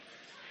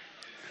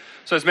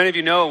So as many of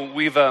you know,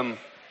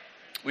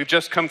 we've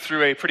just come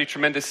through a pretty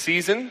tremendous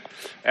season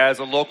as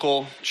a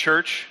local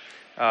church.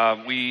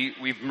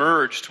 We've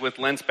merged with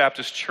Lens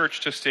Baptist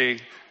Church just a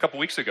couple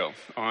weeks ago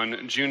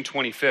on June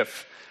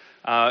 25th.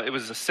 It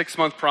was a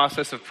 6-month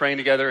process of praying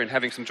together and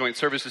having some joint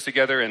services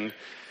together,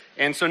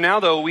 and so now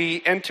though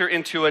we enter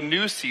into a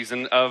new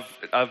season of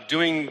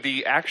doing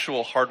the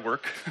actual hard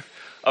work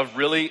of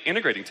really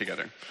integrating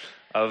together,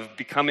 of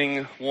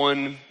becoming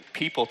one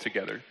people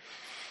together.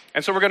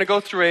 And so we're going to go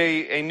through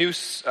a new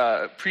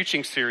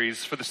preaching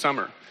series for the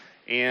summer.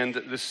 And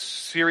this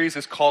series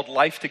is called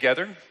Life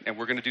Together. And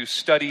we're going to do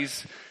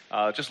studies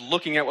just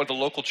looking at what the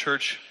local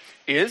church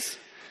is.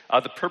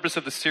 The purpose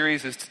of the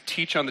series is to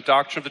teach on the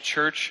doctrine of the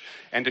church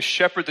and to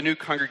shepherd the new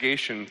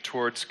congregation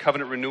towards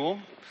covenant renewal,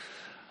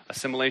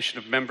 assimilation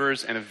of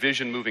members, and a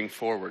vision moving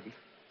forward.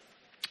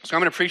 So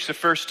I'm going to preach the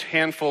first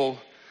handful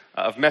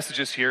of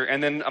messages here.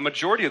 And then a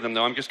majority of them,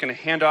 though, I'm just going to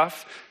hand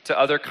off to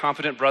other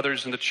competent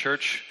brothers in the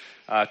church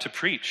to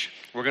preach.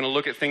 We're going to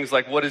look at things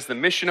like what is the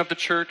mission of the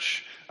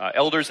church,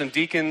 elders and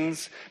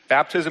deacons,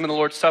 baptism in the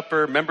Lord's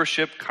Supper,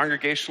 membership,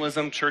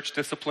 congregationalism, church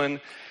discipline.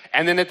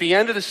 And then at the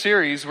end of the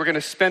series, we're going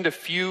to spend a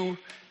few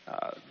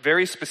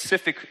very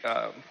specific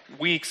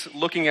weeks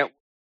looking at what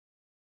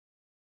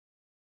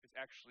it's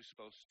actually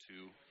supposed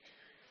to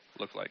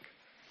look like.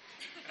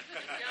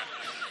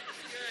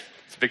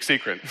 It's a big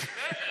secret.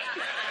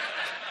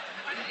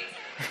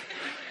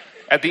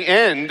 At the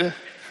end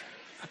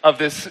of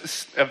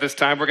this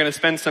time, we're going to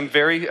spend some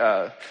very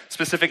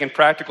specific and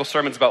practical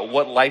sermons about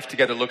what life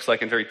together looks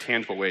like in very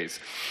tangible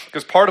ways.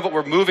 Because part of what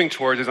we're moving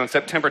towards is on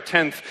September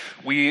 10th,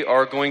 we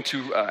are going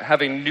to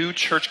have a new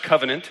church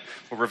covenant.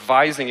 We're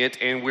revising it,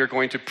 and we're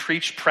going to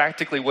preach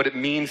practically what it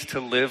means to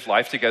live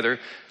life together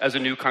as a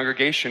new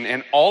congregation.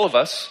 And all of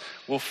us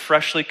will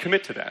freshly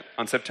commit to that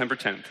on September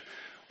 10th.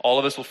 All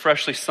of us will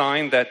freshly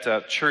sign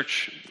that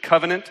church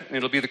covenant, and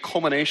it'll be the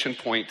culmination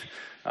point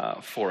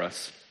for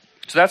us.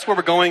 So that's where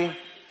we're going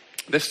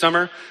this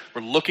summer.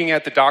 We're looking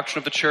at the doctrine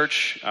of the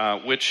church,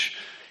 which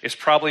is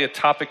probably a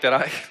topic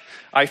that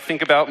I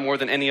think about more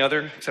than any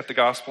other, except the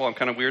gospel. I'm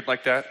kind of weird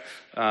like that.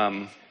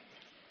 And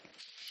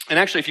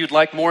actually, if you'd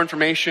like more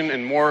information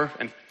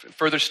and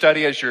further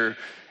study as you're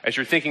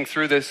thinking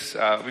through this,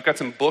 we've got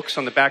some books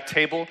on the back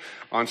table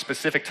on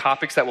specific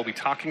topics that we'll be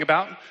talking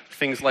about.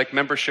 Things like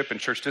membership and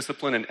church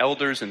discipline and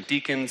elders and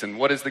deacons and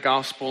what is the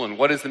gospel and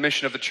what is the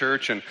mission of the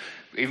church. And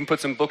we even put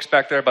some books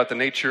back there about the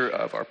nature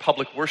of our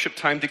public worship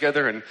time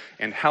together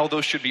and how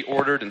those should be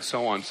ordered and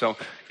so on. So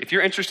if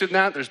you're interested in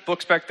that, there's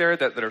books back there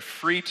that are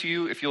free to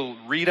you. If you'll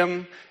read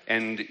them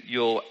and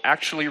you'll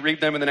actually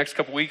read them in the next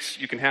couple weeks,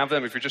 you can have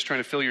them. If you're just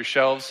trying to fill your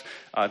shelves,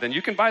 then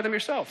you can buy them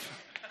yourself.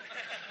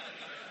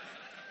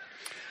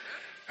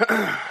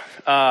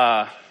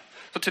 So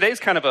today's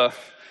kind of a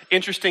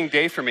interesting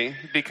day for me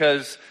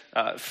because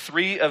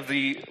 3 of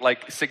the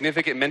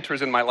significant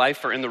mentors in my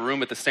life are in the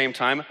room at the same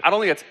time. I don't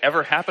think that's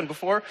ever happened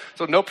before,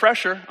 so no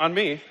pressure on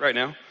me right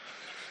now.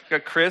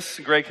 Got Chris,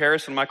 Greg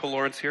Harris, and Michael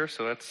Lawrence here,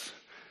 so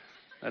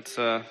that's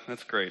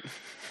great.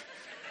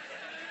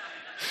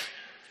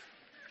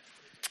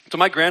 So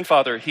my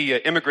grandfather, he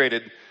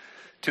immigrated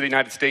to the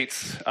United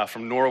States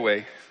from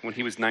Norway when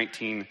he was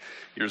 19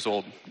 years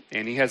old.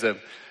 And he has a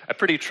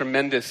pretty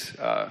tremendous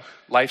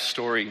life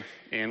story.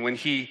 And when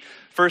he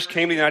first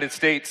came to the United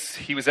States,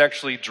 he was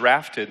actually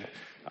drafted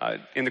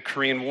in the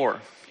Korean War.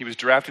 He was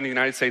drafted in the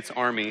United States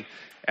Army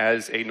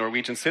as a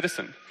Norwegian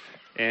citizen.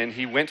 And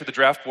he went to the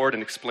draft board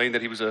and explained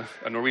that he was a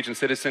Norwegian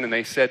citizen. And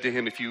they said to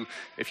him, if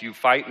you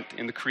fight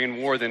in the Korean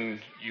War, then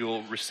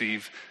you'll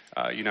receive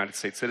United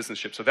States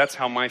citizenship. So that's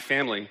how my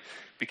family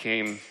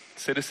became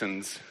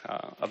citizens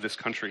of this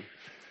country.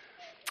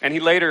 And he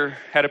later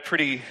had a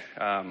pretty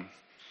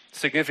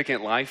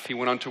significant life. He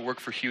went on to work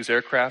for Hughes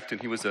Aircraft, and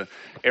he was an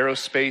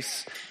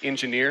aerospace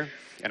engineer.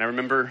 And I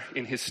remember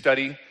in his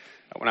study,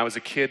 when I was a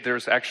kid, there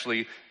was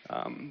actually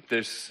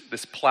there's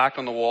this plaque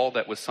on the wall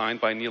that was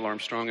signed by Neil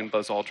Armstrong and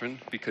Buzz Aldrin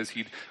because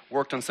he'd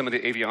worked on some of the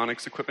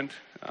avionics equipment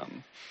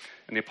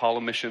in the Apollo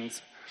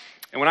missions.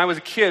 And when I was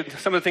a kid,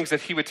 some of the things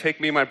that he would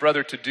take me and my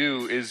brother to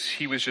do is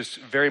he was just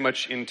very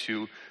much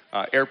into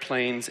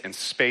airplanes and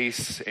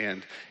space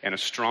and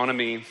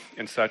astronomy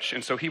and such.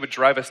 And so he would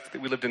drive us,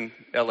 we lived in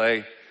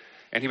LA,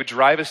 and he would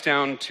drive us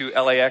down to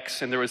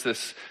LAX, and there was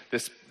this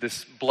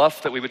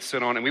bluff that we would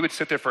sit on, and we would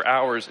sit there for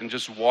hours and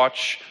just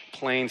watch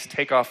planes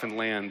take off and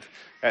land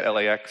at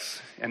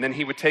LAX. And then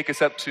he would take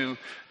us up to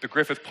the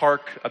Griffith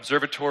Park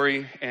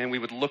Observatory, and we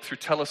would look through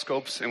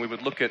telescopes, and we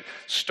would look at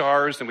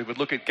stars, and we would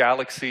look at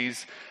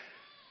galaxies.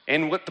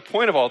 And what the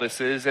point of all this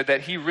is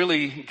that he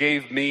really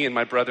gave me and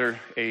my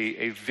brother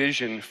a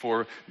vision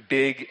for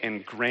big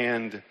and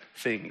grand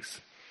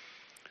things.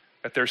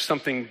 That there's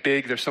something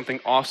big, there's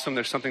something awesome,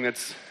 there's something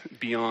that's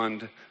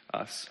beyond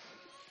us.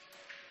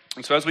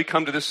 And so as we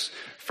come to this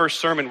first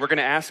sermon, we're going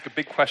to ask a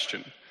big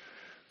question.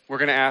 We're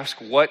going to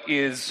ask, what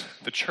is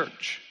the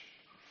church?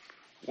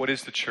 What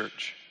is the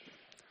church?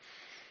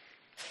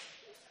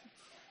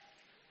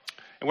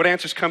 And what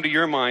answers come to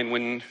your mind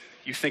when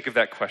you think of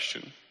that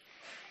question?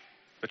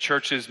 The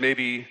church is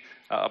maybe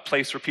a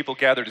place where people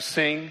gather to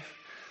sing.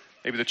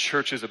 Maybe the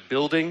church is a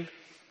building.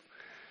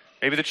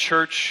 Maybe the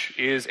church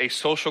is a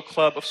social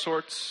club of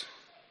sorts.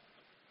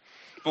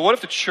 But what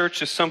if the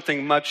church is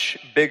something much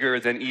bigger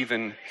than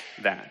even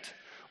that?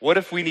 What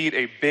if we need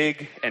a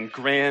big and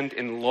grand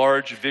and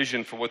large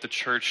vision for what the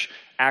church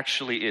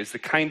actually is? The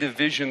kind of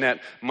vision that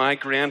my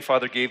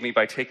grandfather gave me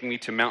by taking me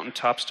to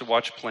mountaintops to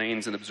watch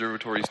planes and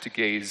observatories to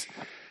gaze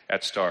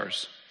at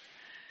stars.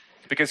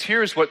 Because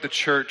here's what the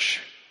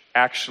church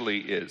actually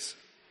is.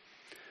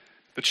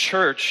 The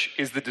church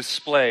is the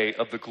display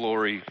of the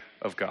glory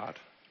of God.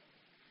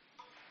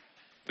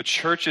 The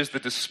church is the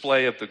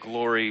display of the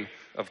glory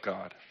of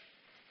God.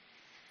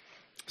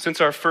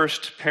 Since our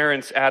first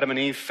parents, Adam and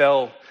Eve,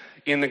 fell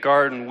in the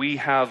garden, we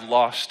have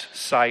lost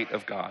sight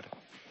of God.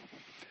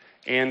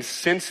 And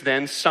since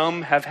then,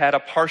 some have had a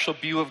partial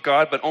view of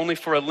God, but only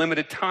for a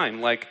limited time,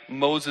 like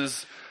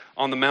Moses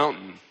on the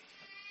mountain.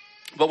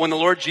 But when the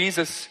Lord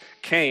Jesus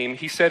came,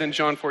 he said in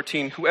John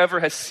 14, "Whoever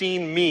has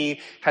seen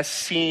me has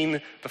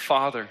seen the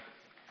Father."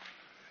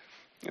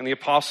 And the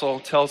apostle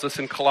tells us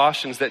in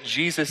Colossians that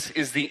Jesus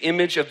is the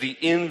image of the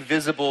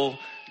invisible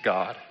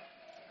God.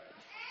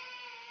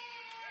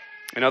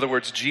 In other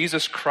words,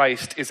 Jesus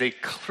Christ is a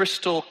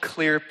crystal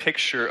clear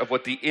picture of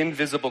what the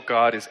invisible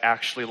God is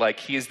actually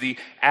like. He is the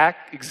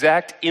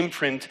exact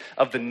imprint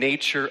of the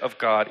nature of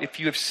God. If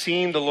you have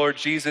seen the Lord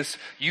Jesus,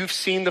 you've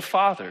seen the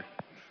Father.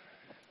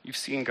 You've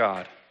seen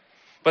God.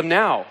 But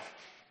now,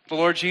 the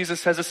Lord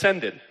Jesus has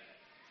ascended.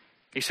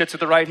 He sits at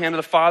the right hand of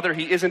the Father.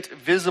 He isn't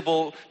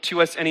visible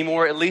to us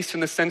anymore, at least in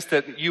the sense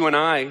that you and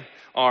I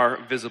are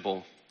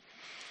visible.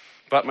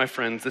 But my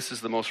friends, this is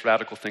the most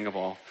radical thing of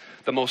all.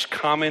 The most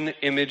common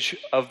image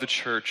of the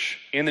church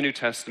in the New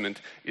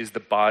Testament is the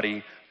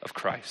body of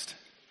Christ.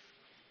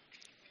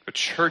 The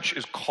church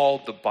is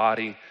called the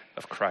body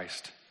of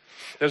Christ.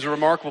 There's a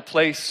remarkable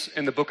place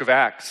in the book of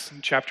Acts,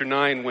 chapter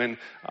 9, when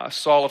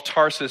Saul of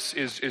Tarsus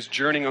is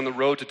journeying on the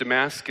road to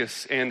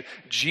Damascus, and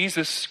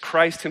Jesus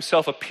Christ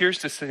himself appears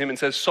to him and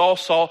says, "Saul,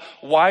 Saul,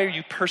 why are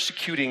you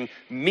persecuting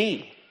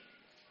me?"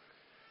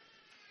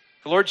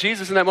 The Lord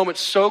Jesus in that moment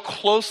so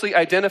closely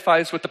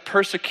identifies with the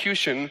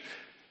persecution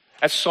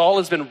as Saul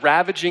has been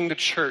ravaging the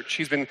church.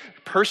 He's been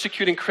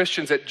persecuting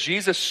Christians, that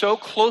Jesus so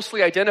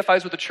closely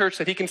identifies with the church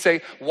that he can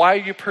say, "Why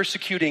are you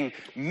persecuting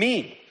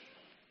me?"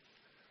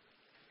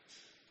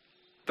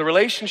 The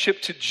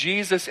relationship to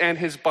Jesus and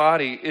his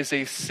body is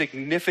a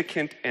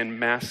significant and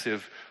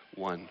massive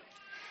one.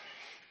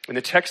 And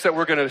the text that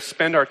we're going to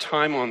spend our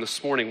time on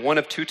this morning, one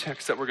of two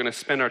texts that we're going to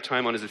spend our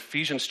time on, is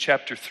Ephesians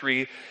chapter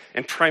 3,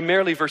 and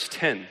primarily verse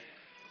 10,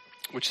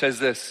 which says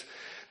this,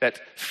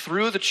 that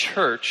through the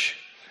church,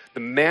 the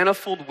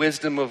manifold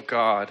wisdom of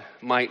God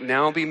might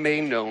now be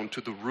made known to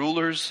the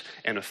rulers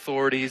and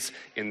authorities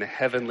in the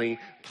heavenly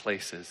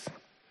places.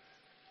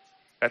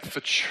 That's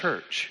the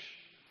church.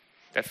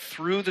 That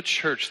through the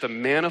church, the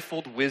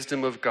manifold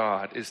wisdom of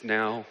God is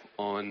now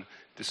on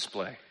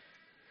display.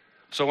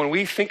 So when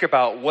we think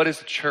about what is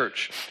the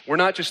church, we're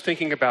not just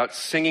thinking about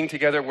singing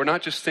together. We're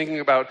not just thinking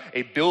about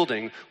a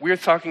building. We're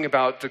talking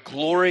about the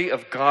glory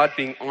of God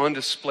being on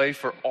display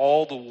for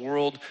all the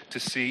world to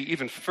see.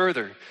 Even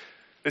further,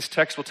 this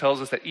text will tell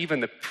us that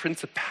even the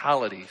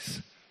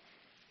principalities.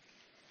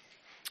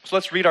 So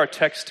let's read our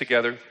text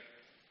together.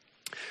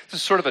 This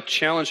is sort of a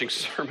challenging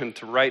sermon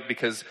to write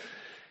because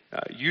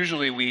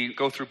usually we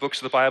go through books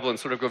of the Bible and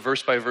sort of go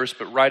verse by verse,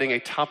 but writing a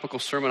topical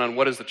sermon on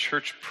what is the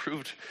church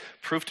proved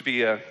to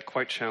be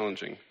quite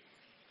challenging.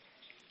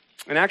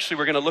 And actually,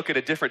 we're going to look at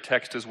a different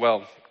text as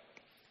well.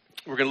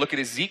 We're going to look at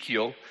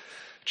Ezekiel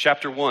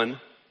chapter 1,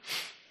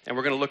 and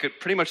we're going to look at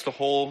pretty much the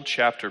whole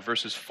chapter,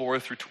 verses 4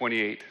 through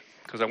 28,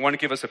 because I want to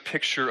give us a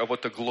picture of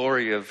what the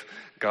glory of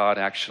God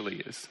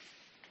actually is.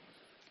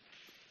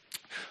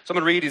 So I'm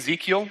going to read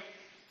Ezekiel,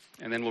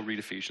 and then we'll read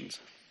Ephesians.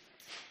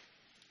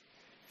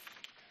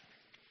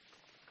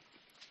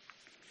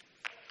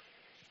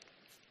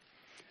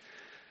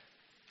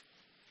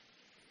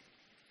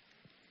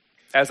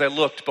 As I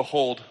looked,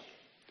 behold,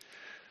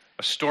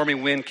 a stormy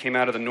wind came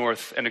out of the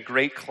north, and a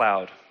great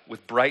cloud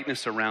with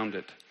brightness around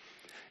it,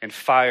 and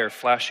fire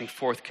flashing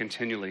forth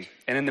continually.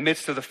 And in the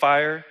midst of the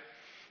fire,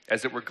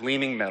 as it were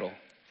gleaming metal.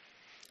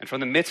 And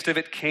from the midst of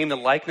it came the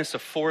likeness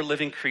of 4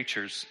 living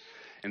creatures,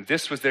 and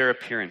this was their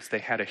appearance. They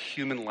had a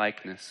human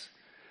likeness,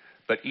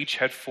 but each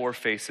had 4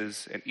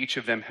 faces, and each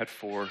of them had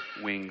 4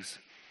 wings.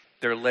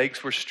 Their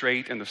legs were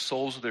straight, and the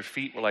soles of their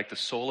feet were like the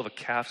sole of a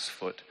calf's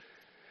foot,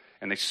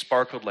 and they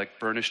sparkled like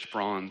burnished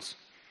bronze.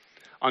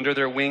 Under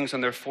their wings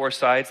on their 4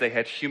 sides they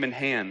had human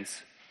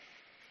hands,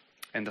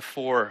 and the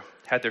 4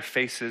 had their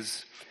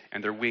faces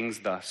and their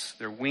wings thus.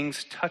 Their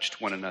wings touched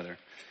one another.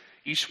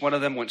 Each one of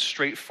them went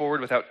straight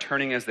forward without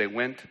turning as they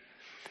went.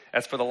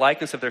 As for the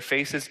likeness of their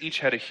faces, each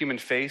had a human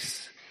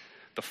face.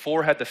 The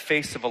 4 had the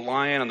face of a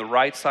lion on the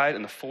right side,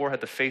 and the 4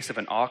 had the face of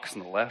an ox on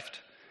the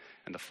left,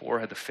 and the 4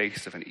 had the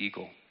face of an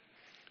eagle.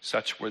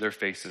 Such were their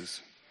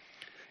faces.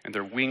 And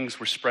their wings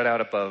were spread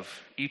out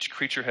above. Each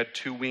creature had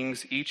 2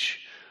 wings, each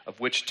of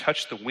which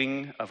touched the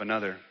wing of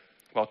another,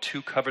 while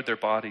 2 covered their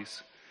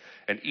bodies,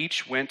 and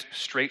each went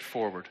straight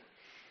forward.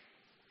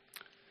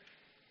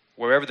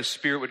 Wherever the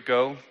Spirit would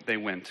go, they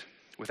went,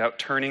 without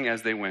turning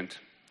as they went.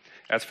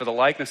 As for the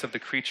likeness of the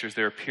creatures,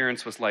 their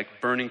appearance was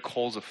like burning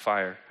coals of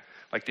fire,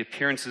 like the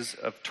appearances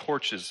of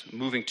torches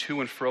moving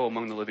to and fro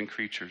among the living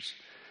creatures.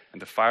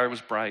 And the fire was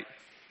bright,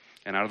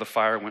 and out of the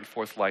fire went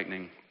forth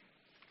lightning.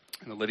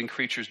 And the living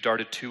creatures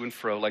darted to and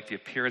fro like the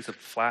appearance of a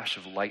flash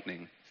of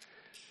lightning.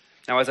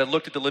 Now as I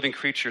looked at the living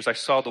creatures, I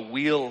saw the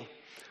wheel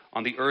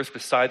on the earth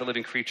beside the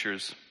living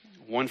creatures,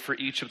 one for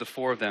each of the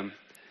four of them.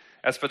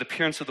 As for the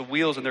appearance of the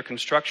wheels and their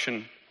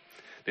construction,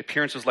 the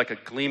appearance was like a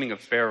gleaming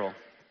of beryl.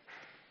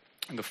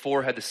 And the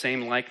four had the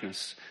same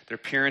likeness, their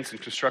appearance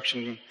and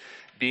construction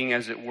being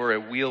as it were a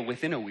wheel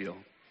within a wheel.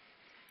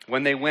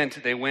 When they went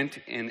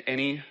in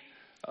any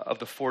of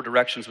the four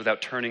directions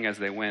without turning as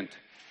they went.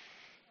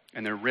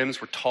 And their rims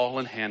were tall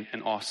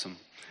and awesome.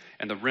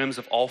 And the rims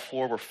of all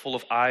four were full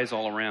of eyes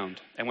all around.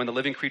 And when the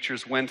living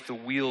creatures went, the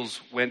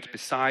wheels went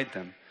beside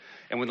them.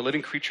 And when the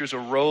living creatures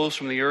arose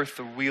from the earth,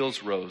 the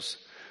wheels rose.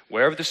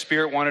 Wherever the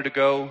Spirit wanted to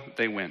go,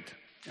 they went.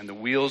 And the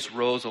wheels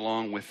rose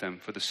along with them,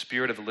 for the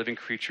spirit of the living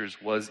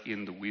creatures was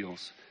in the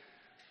wheels.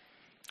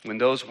 When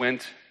those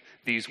went,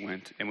 these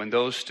went. And when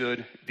those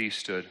stood, these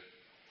stood.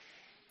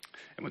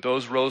 And when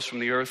those rose from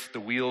the earth, the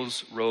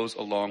wheels rose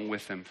along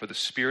with them, for the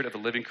spirit of the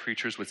living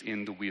creatures was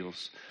in the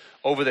wheels.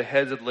 Over the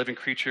heads of the living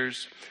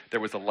creatures,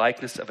 there was the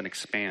likeness of an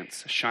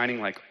expanse,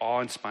 shining like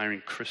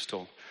awe-inspiring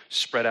crystal,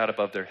 spread out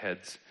above their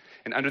heads.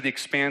 And under the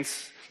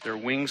expanse, their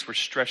wings were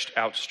stretched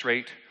out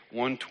straight,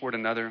 one toward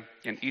another,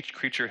 and each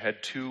creature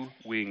had 2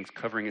 wings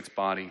covering its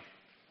body.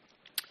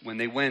 When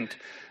they went,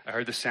 I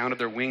heard the sound of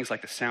their wings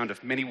like the sound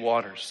of many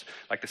waters,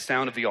 like the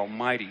sound of the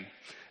Almighty,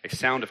 a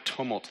sound of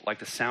tumult, like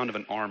the sound of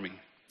an army.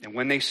 And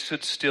when they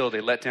stood still,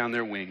 they let down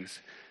their wings,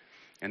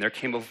 and there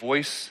came a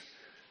voice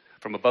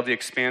from above the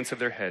expanse of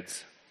their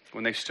heads.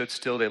 When they stood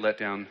still, they let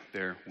down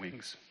their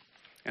wings.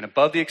 And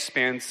above the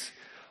expanse,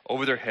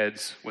 over their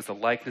heads, was the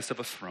likeness of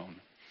a throne,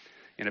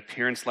 in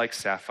appearance like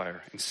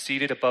sapphire. And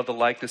seated above the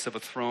likeness of a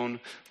throne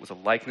was a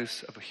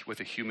likeness with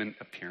a human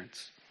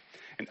appearance.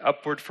 And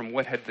upward from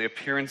what had the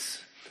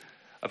appearance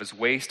of his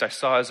waist, I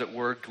saw as it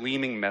were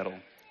gleaming metal,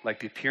 like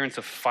the appearance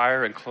of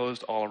fire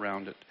enclosed all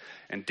around it.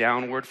 And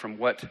downward from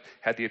what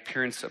had the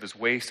appearance of his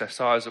waist, I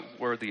saw as it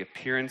were the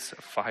appearance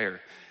of fire,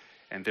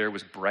 and there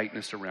was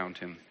brightness around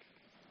him,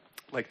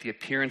 like the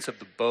appearance of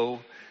the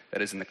bow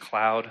that is in the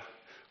cloud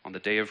on the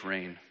day of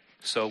rain.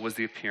 So was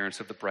the appearance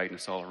of the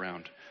brightness all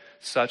around.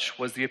 Such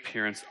was the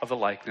appearance of the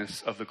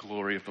likeness of the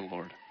glory of the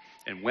Lord.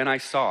 And when I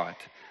saw it,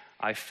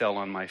 I fell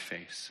on my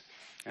face,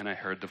 and I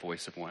heard the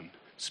voice of one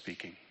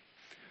speaking.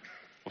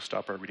 We'll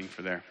stop our reading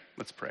for there.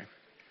 Let's pray.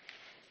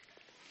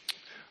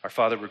 Our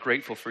Father, we're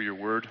grateful for your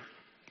word.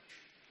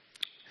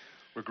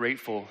 We're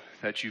grateful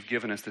that you've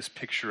given us this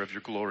picture of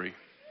your glory.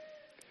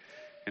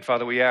 And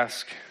Father, we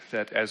ask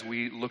that as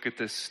we look at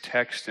this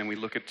text and we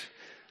look at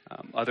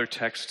other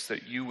texts,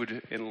 that you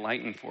would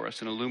enlighten for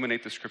us and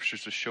illuminate the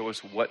scriptures to show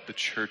us what the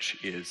church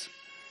is.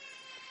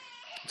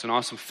 It's an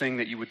awesome thing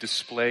that you would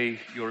display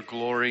your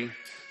glory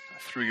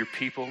through your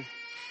people.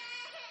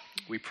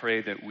 We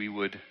pray that we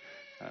would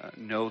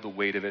know the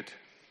weight of it,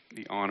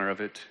 the honor of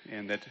it,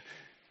 and that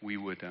we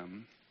would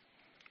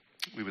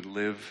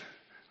live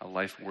a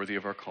life worthy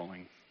of our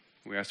calling.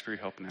 We ask for your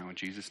help now in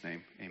Jesus'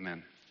 name.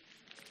 Amen.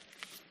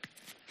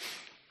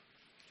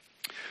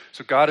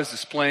 So God is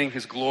displaying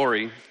his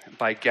glory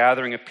by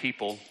gathering a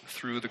people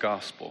through the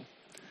gospel.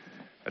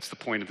 That's the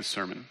point of the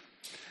sermon.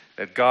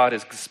 That God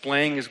is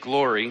displaying his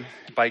glory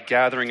by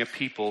gathering a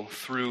people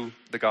through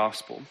the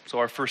gospel. So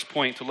our first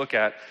point to look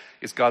at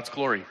is God's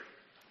glory.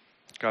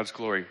 God's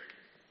glory.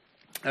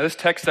 Now this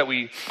text that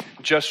we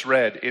just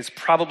read is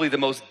probably the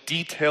most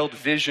detailed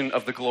vision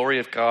of the glory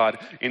of God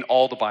in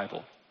all the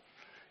Bible.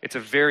 It's a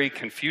very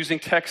confusing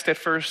text at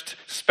first,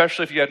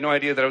 especially if you had no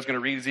idea that I was going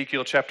to read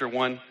Ezekiel chapter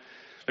 1.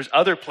 There's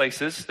other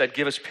places that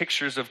give us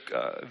pictures of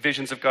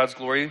visions of God's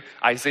glory.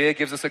 Isaiah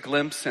gives us a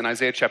glimpse in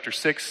Isaiah chapter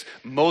 6.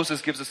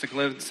 Moses gives us a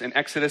glimpse in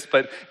Exodus.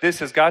 But this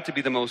has got to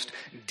be the most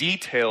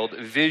detailed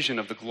vision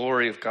of the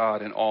glory of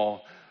God in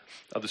all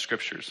of the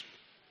scriptures.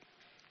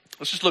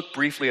 Let's just look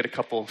briefly at a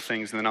couple of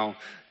things, and then I'll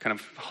kind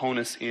of hone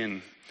us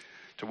in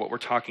to what we're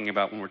talking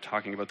about when we're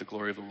talking about the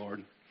glory of the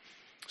Lord.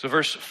 So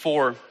verse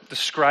 4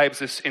 describes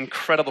this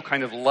incredible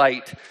kind of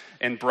light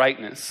and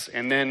brightness.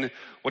 And then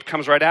what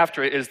comes right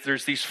after it is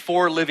there's these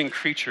 4 living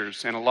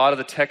creatures, and a lot of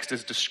the text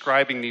is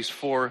describing these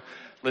 4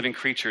 living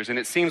creatures. And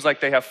it seems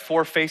like they have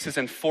 4 faces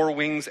and 4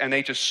 wings, and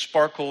they just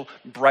sparkle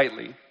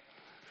brightly.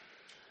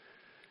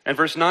 And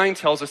verse 9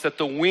 tells us that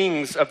the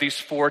wings of these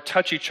 4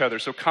 touch each other.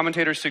 So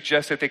commentators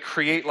suggest that they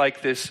create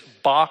like this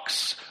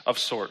box of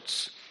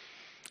sorts.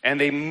 And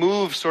they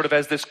move sort of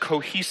as this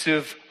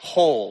cohesive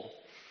whole.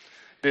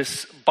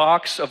 This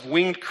box of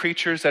winged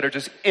creatures that are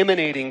just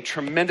emanating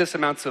tremendous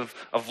amounts of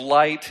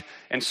light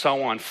and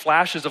so on.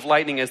 Flashes of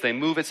lightning as they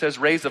move, it says,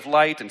 rays of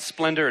light and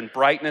splendor and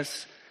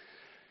brightness.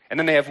 And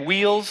then they have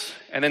wheels.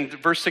 And then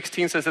verse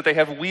 16 says that they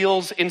have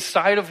wheels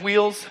inside of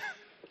wheels.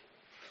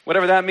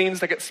 Whatever that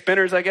means, they get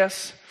spinners, I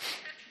guess.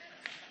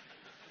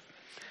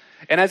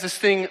 And as this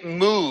thing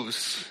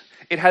moves,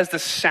 it has the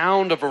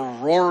sound of a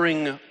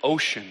roaring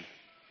ocean.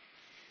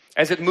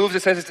 As it moves,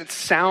 it says it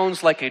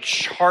sounds like a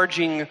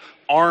charging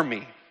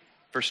army.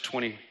 Verse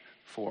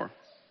 24.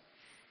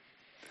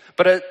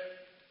 But at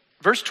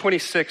verse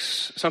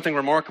 26, something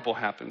remarkable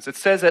happens. It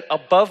says that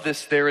above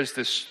this there is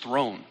this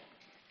throne.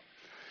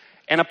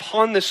 And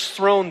upon this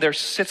throne there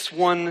sits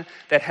one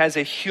that has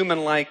a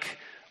human-like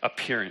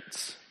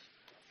appearance.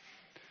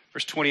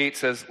 Verse 28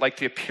 says, like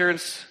the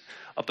appearance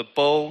of the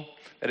bow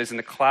that is in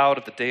the cloud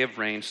of the day of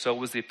rain, so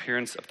was the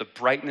appearance of the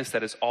brightness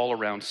that is all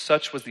around.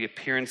 Such was the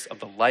appearance of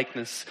the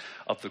likeness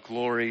of the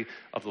glory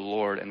of the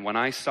Lord. And when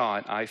I saw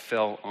it, I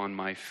fell on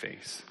my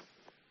face.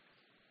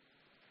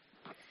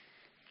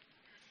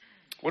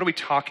 What are we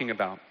talking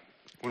about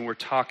when we're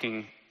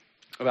talking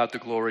about the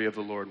glory of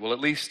the Lord? Well,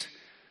 at least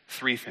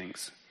three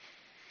things.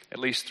 At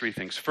least three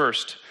things.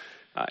 First,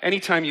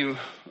 anytime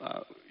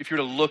if you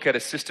were to look at a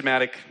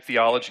systematic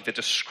theology that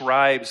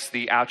describes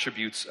the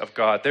attributes of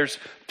God, there's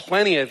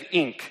plenty of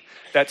ink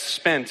that's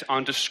spent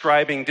on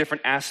describing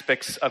different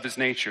aspects of his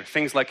nature.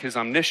 Things like his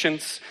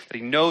omniscience, that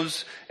he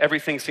knows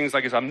everything. Things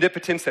like his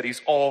omnipotence, that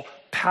he's all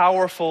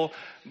powerful.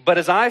 But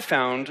as I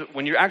found,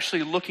 when you're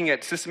actually looking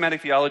at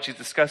systematic theology to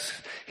discuss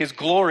his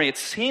glory, it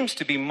seems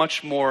to be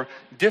much more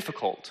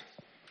difficult.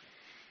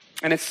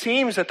 And it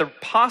seems that the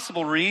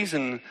possible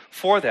reason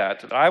for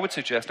that I would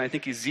suggest, and I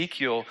think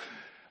Ezekiel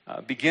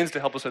begins to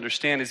help us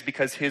understand, is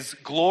because his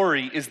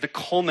glory is the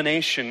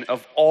culmination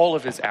of all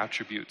of his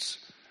attributes.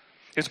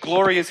 His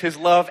glory is his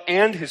love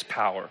and his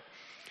power.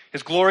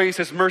 His glory is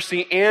his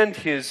mercy and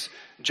his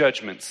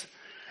judgments.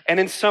 And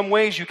in some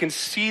ways you can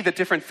see the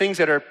different things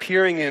that are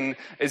appearing in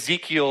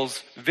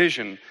Ezekiel's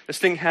vision. This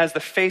thing has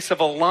the face of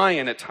a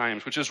lion at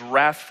times, which is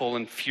wrathful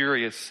and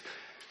furious.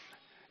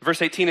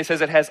 Verse 18, it says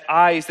it has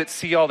eyes that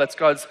see all. That's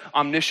God's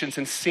omniscience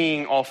and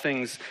seeing all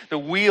things. The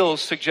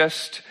wheels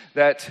suggest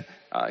that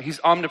he's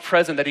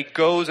omnipresent, that he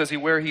goes as he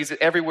were. He's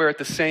everywhere at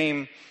the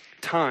same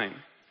time.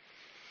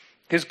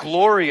 His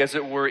glory, as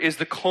it were, is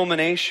the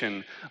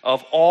culmination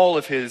of all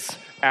of his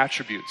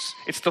attributes.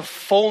 It's the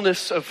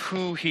fullness of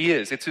who he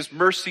is. It's his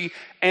mercy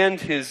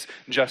and his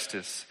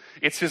justice.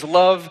 It's his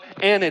love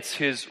and it's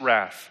his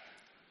wrath.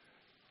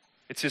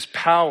 It's his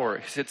power.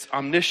 It's its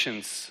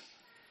omniscience.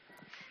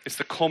 It's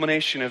the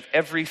culmination of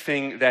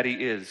everything that he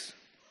is.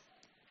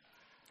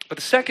 But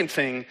the second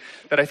thing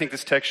that I think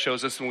this text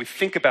shows us when we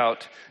think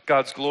about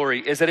God's glory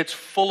is that it's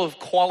full of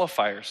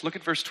qualifiers. Look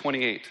at verse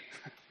 28.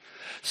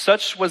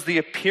 Such was the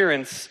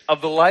appearance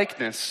of the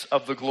likeness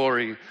of the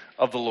glory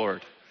of the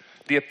Lord.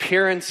 The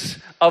appearance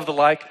of the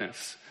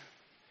likeness.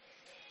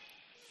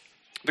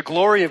 The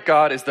glory of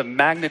God is the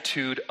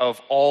magnitude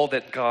of all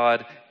that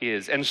God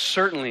is. And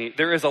certainly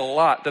there is a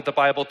lot that the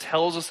Bible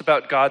tells us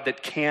about God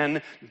that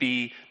can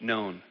be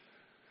known.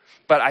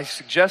 But I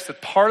suggest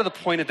that part of the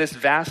point of this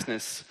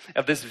vastness,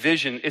 of this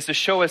vision, is to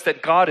show us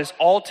that God is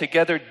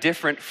altogether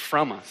different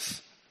from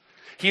us.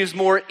 He is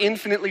more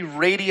infinitely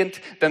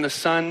radiant than the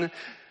sun.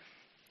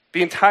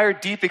 The entire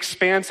deep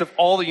expanse of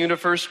all the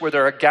universe, where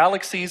there are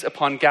galaxies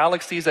upon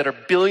galaxies that are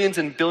billions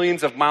and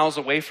billions of miles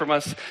away from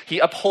us, he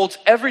upholds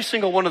every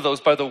single one of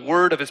those by the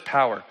word of his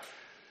power.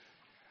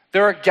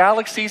 There are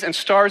galaxies and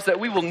stars that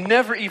we will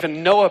never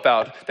even know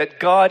about that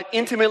God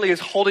intimately is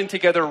holding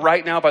together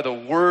right now by the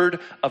word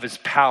of his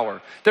power.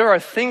 There are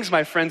things,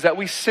 my friends, that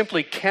we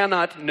simply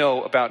cannot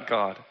know about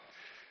God.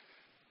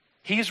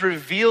 He's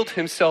revealed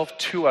himself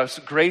to us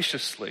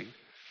graciously.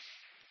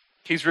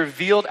 He's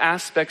revealed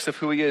aspects of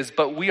who he is,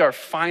 but we are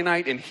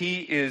finite and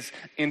he is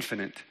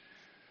infinite.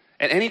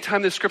 And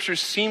anytime the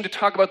scriptures seem to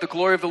talk about the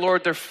glory of the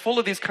Lord, they're full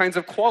of these kinds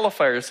of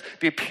qualifiers.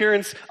 The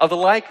appearance of the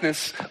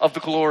likeness of the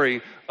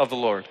glory of the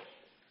Lord.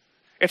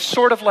 It's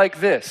sort of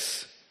like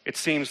this. It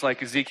seems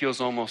like Ezekiel's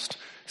almost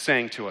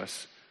saying to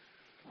us.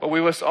 But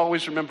we must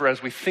always remember,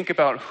 as we think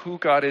about who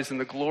God is and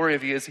the glory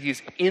of he is,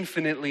 he's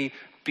infinitely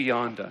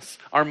beyond us.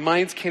 Our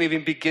minds can't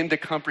even begin to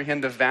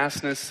comprehend the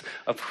vastness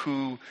of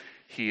who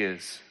he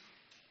is.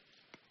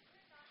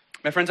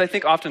 My friends, I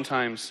think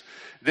oftentimes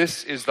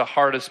this is the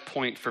hardest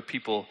point for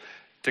people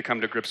to come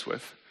to grips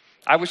with.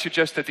 I would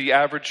suggest that the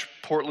average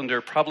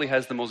Portlander probably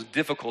has the most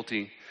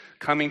difficulty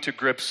coming to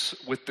grips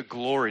with the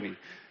glory,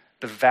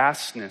 the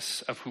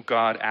vastness of who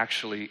God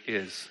actually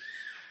is.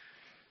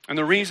 And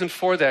the reason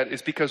for that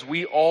is because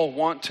we all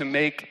want to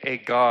make a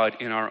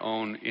God in our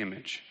own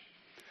image.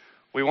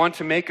 We want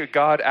to make a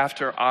God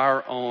after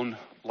our own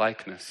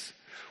likeness.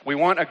 We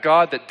want a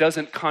God that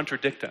doesn't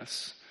contradict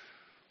us.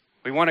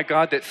 We want a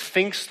God that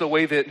thinks the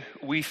way that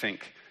we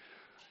think.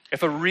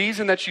 If a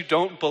reason that you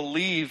don't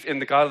believe in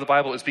the God of the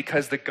Bible is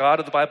because the God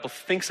of the Bible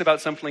thinks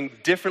about something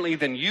differently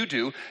than you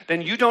do,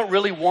 then you don't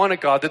really want a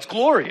God that's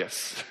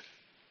glorious.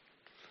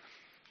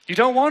 You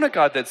don't want a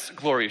God that's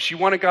glorious. You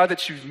want a God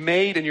that you've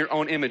made in your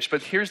own image.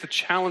 But here's the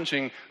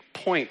challenging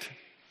point.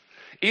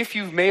 If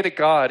you've made a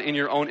God in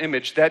your own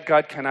image, that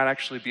God cannot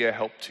actually be a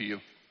help to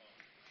you.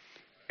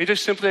 It's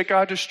just simply a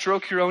God to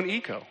stroke your own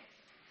ego.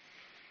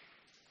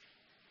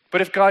 But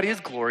if God is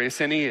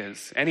glorious, and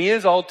he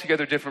is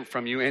altogether different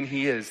from you, and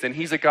he is, then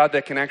he's a God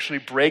that can actually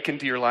break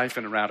into your life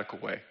in a radical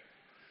way.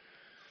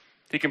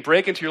 He can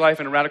break into your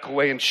life in a radical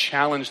way and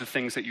challenge the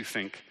things that you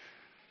think.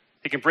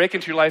 He can break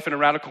into your life in a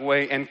radical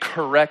way and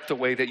correct the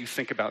way that you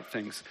think about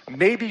things.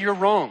 Maybe you're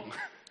wrong.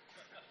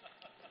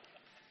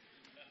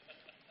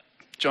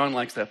 John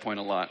likes that point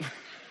a lot.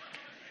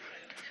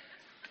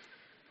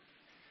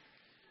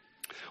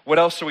 What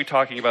else are we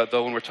talking about,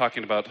 though, when we're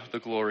talking about the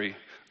glory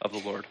of the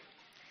Lord?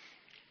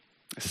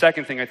 The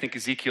second thing I think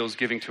Ezekiel is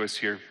giving to us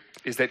here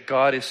is that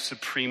God is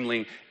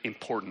supremely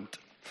important.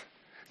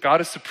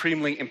 God is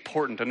supremely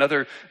important.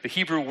 The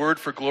Hebrew word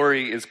for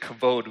glory is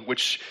kavod,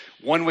 which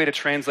one way to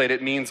translate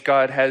it means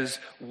God has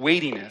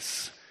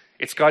weightiness.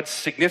 It's God's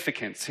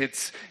significance.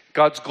 It's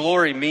God's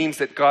glory means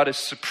that God is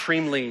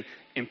supremely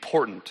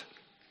important.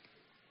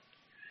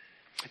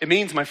 It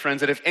means, my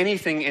friends, that if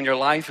anything in your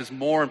life is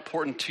more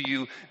important to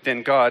you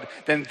than God,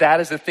 then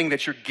that is the thing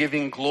that you're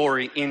giving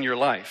glory in your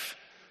life.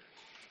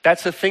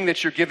 That's the thing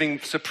that you're giving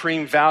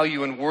supreme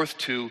value and worth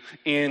to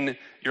in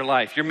your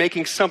life. You're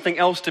making something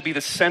else to be the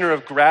center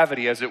of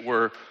gravity, as it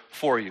were,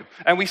 for you.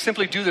 And we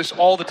simply do this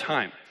all the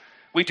time.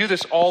 We do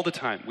this all the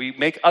time. We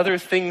make other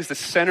things the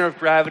center of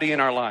gravity in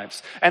our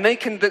lives. And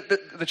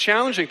the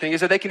challenging thing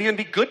is that they can even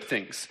be good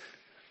things.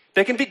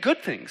 They can be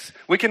good things.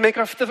 We can make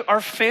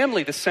our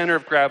family the center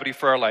of gravity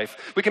for our life.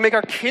 We can make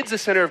our kids the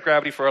center of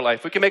gravity for our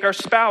life. We can make our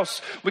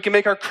spouse. We can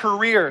make our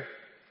career.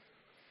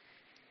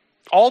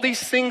 All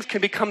these things can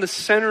become the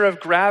center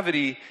of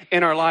gravity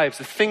in our lives,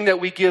 the thing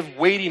that we give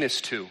weightiness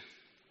to.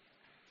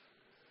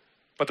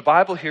 But the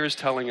Bible here is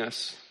telling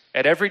us,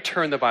 at every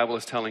turn the Bible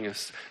is telling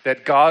us,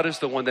 that God is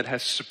the one that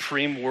has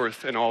supreme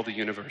worth in all the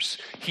universe.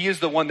 He is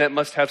the one that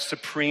must have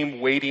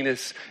supreme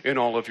weightiness in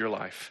all of your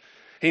life.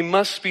 He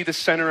must be the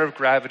center of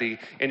gravity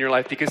in your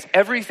life, because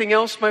everything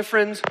else, my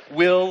friends,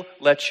 will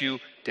let you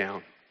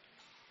down.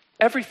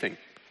 Everything.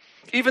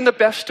 Even the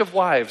best of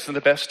wives and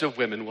the best of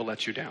women will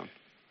let you down.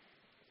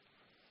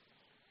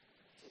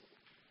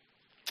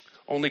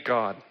 Only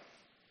God,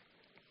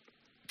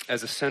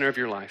 as the center of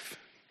your life,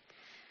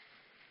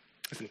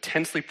 is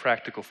intensely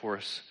practical for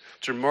us.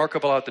 What's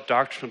remarkable about the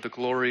doctrine of the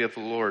glory of the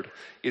Lord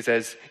is,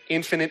 as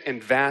infinite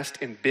and vast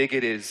and big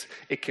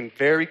it can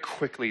very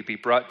quickly be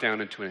brought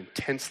down into an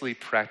intensely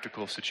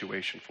practical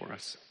situation for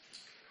us.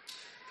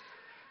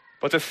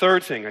 But the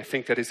third thing I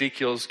think that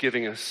Ezekiel's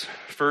giving us,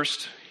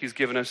 first, he's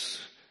given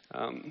us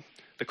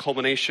the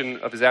culmination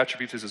of his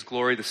attributes is his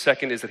glory. The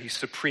second is that he's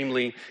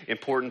supremely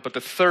important. But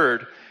the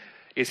third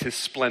is his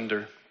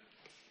splendor.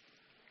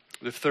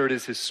 The third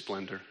is his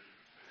splendor.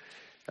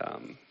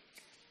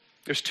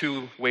 There's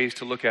two ways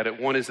to look at it.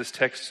 One is, this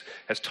text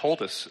has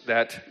told us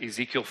that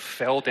Ezekiel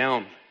fell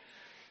down.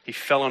 He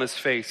fell on his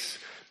face.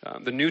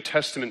 The New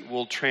Testament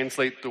will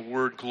translate the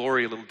word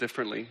glory a little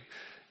differently.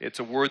 It's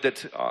a word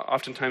that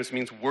oftentimes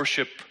means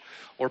worship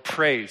or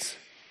praise.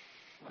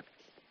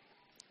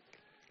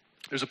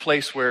 There's a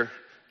place where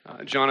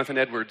Jonathan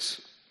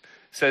Edwards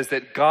says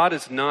that God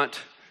is not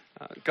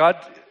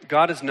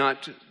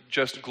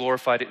just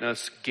glorified in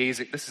us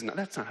gazing. That's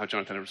not how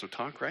Jonathan Edwards would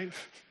talk, right?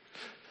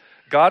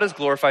 God is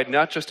glorified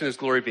not just in his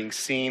glory being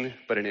seen,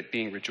 but in it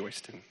being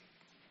rejoiced in.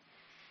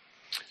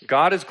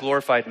 God is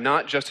glorified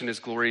not just in his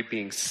glory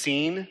being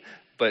seen,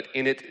 but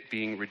in it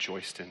being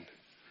rejoiced in.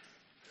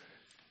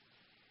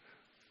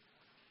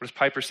 What does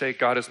Piper say?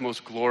 God is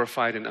most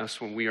glorified in us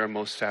when we are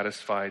most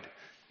satisfied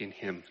in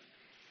him.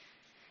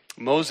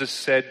 Moses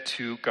said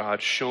to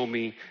God, "Show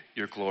me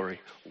your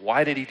glory."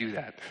 Why did he do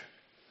that?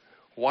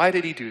 Why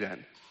did he do that?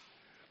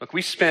 Look,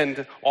 we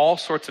spend all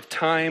sorts of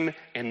time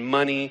and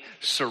money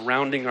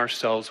surrounding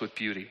ourselves with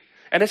beauty.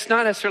 And it's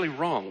not necessarily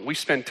wrong. We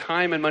spend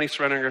time and money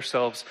surrounding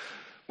ourselves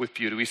with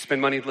beauty. We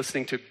spend money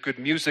listening to good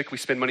music. We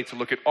spend money to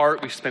look at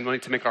art. We spend money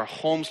to make our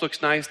homes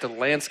look nice, to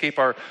landscape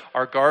our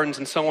gardens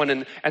and so on.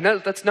 And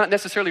that's not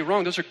necessarily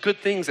wrong. Those are good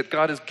things that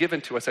God has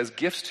given to us as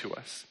gifts to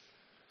us.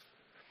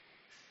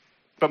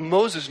 But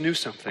Moses knew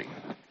something.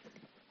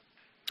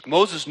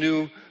 Moses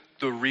knew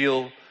the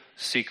real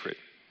secret.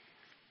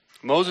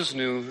 Moses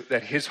knew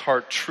that his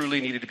heart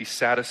truly needed to be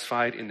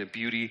satisfied in the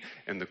beauty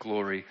and the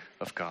glory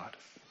of God.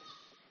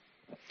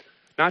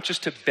 Not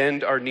just to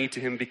bend our knee to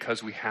him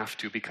because we have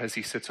to, because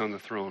he sits on the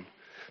throne,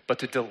 but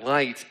to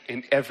delight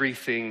in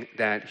everything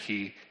that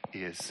he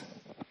is.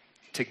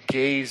 To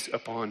gaze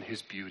upon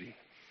his beauty,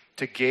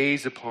 to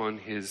gaze upon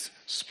his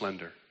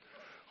splendor.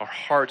 Our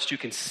hearts, you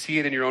can see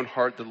it in your own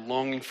heart, the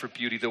longing for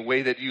beauty, the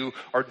way that you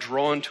are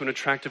drawn to an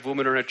attractive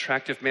woman or an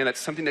attractive man. That's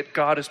something that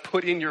God has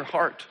put in your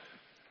heart.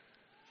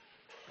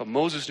 But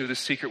Moses knew the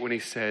secret when he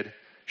said,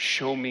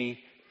 "Show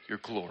me your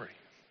glory."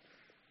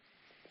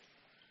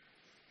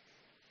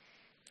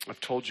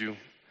 I've told you, and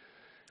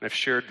I've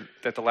shared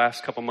that the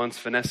last couple months,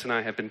 Vanessa and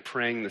I have been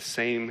praying the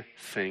same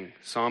thing.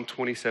 Psalm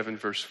 27,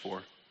 verse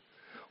 4.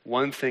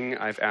 "One thing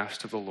I've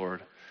asked of the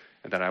Lord,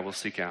 and that I will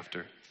seek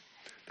after,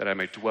 that I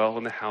may dwell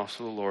in the house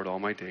of the Lord all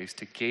my days,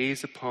 to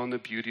gaze upon the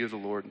beauty of the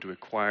Lord and to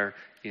inquire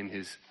in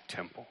his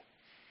temple."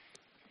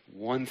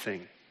 One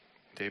thing,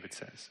 David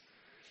says.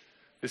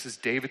 This is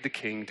David the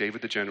king,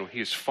 David the general. He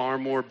is far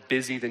more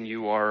busy than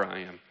you are or I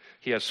am.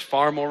 He has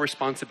far more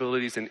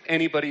responsibilities than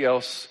anybody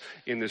else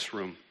in this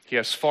room. He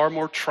has far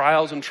more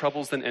trials and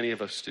troubles than any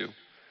of us do.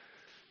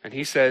 And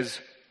he says,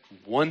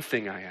 one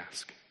thing I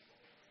ask.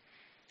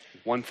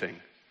 One thing.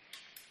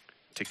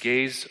 To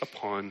gaze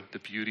upon the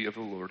beauty of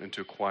the Lord and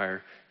to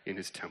acquire in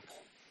his temple.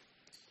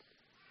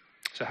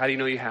 So how do you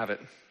know you have it?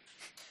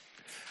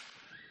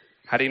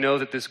 How do you know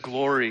that this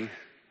glory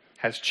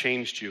has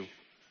changed you?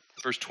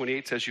 Verse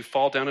 28 says you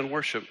fall down and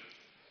worship.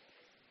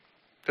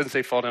 It doesn't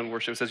say fall down and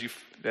worship. It says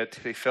that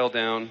they fell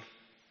down.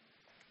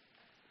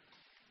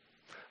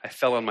 I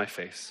fell on my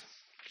face.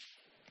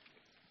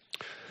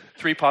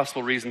 3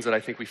 possible reasons that I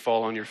think we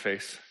fall on your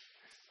face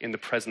in the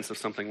presence of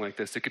something like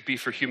this. It could be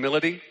for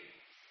humility,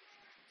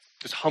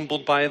 just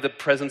humbled by the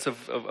presence of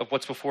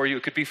what's before you.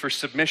 It could be for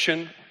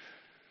submission,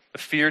 a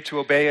fear to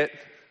obey it.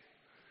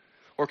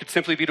 Or it could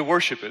simply be to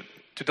worship it,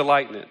 to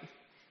delight in it.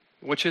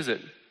 Which is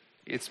it?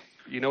 It's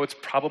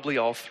probably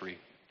all 3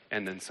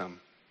 and then some.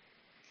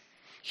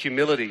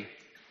 Humility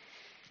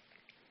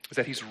is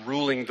that he's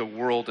ruling the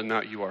world and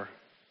not you are.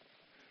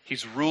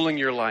 He's ruling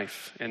your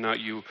life and not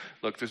you.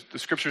 Look, the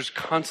scriptures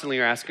constantly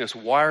are asking us,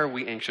 why are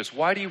we anxious?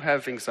 Why do you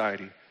have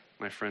anxiety,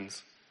 my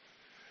friends?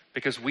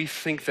 Because we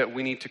think that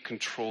we need to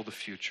control the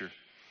future.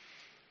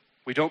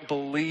 We don't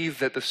believe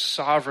that the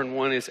sovereign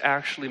one is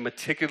actually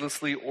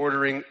meticulously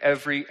ordering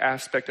every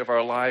aspect of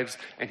our lives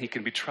and he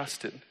can be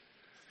trusted.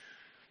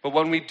 But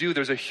when we do,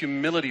 there's a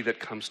humility that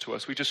comes to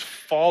us. We just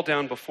fall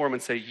down before him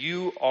and say,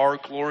 you are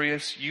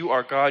glorious, you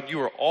are God, you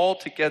are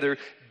altogether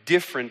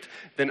different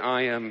than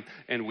I am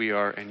and we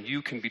are, and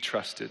you can be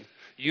trusted.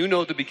 You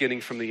know the beginning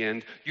from the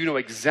end. You know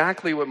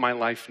exactly what my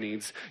life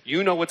needs.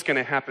 You know what's going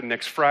to happen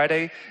next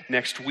Friday,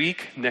 next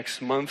week,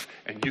 next month,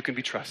 and you can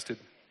be trusted.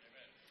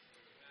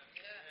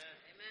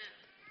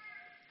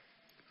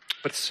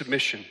 But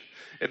submission,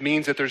 it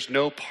means that there's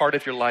no part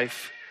of your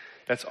life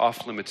that's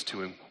off limits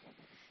to him.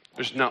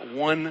 There's not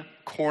one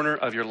corner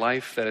of your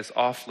life that is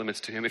off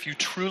limits to him. If you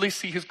truly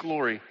see his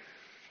glory,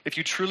 if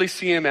you truly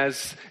see him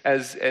as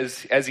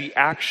he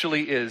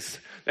actually is,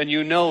 then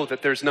you know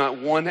that there's not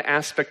one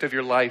aspect of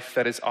your life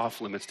that is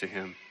off limits to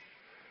him.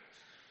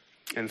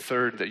 And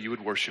third, that you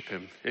would worship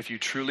him. If you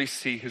truly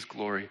see his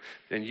glory,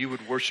 then you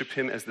would worship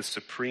him as the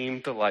supreme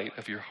delight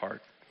of your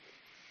heart.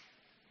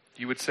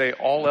 You would say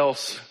all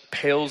else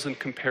pales in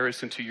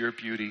comparison to your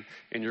beauty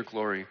and your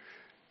glory.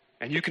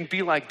 And you can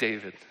be like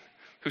David,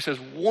 who says,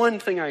 one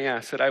thing I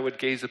ask, that I would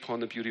gaze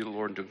upon the beauty of the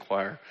Lord and to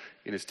inquire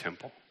in his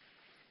temple.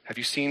 Have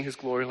you seen his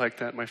glory like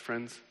that, my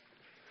friends?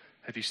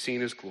 Have you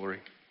seen his glory?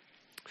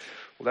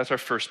 Well, that's our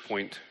first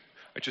point.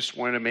 I just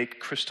wanted to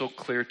make crystal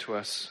clear to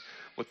us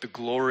what the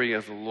glory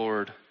of the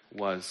Lord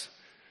was.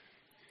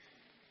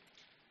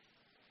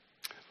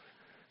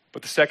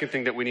 But the second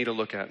thing that we need to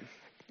look at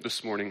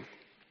this morning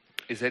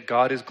is that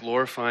God is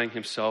glorifying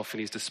himself and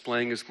he's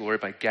displaying his glory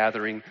by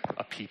gathering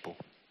a people.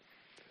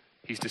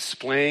 He's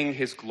displaying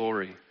his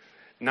glory,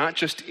 not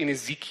just in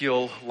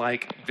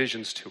Ezekiel-like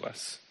visions to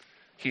us.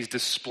 He's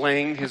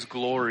displaying his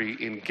glory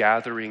in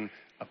gathering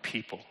a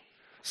people.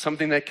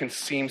 Something that can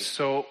seem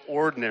so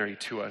ordinary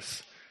to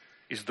us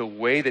is the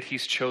way that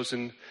he's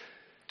chosen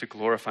to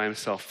glorify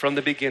himself. From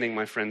the beginning,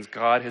 my friends,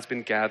 God has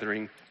been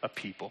gathering a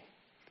people.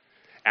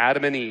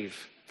 Adam and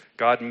Eve,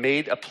 God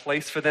made a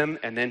place for them,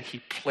 and then he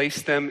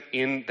placed them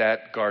in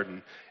that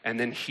garden, and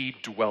then he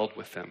dwelled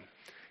with them.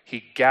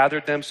 He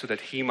gathered them so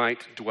that he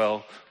might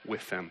dwell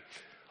with them.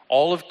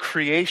 All of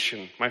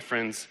creation, my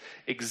friends,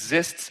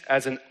 exists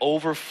as an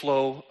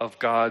overflow of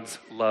God's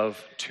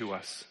love to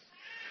us.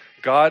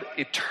 God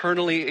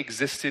eternally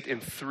existed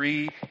in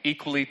 3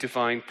 equally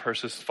divine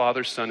persons,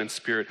 Father, Son, and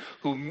Spirit,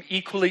 who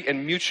equally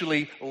and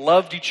mutually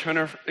loved each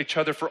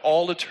other for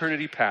all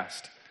eternity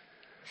past.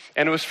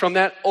 And it was from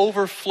that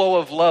overflow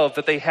of love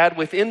that they had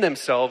within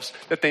themselves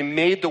that they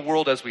made the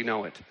world as we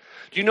know it.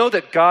 Do you know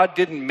that God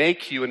didn't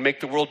make you and make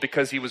the world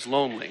because he was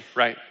lonely,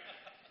 right?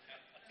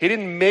 He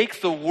didn't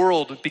make the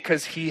world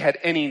because he had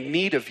any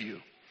need of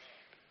you.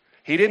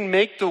 He didn't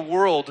make the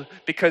world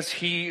because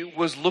he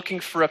was looking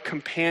for a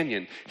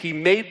companion. He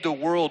made the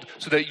world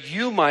so that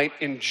you might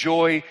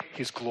enjoy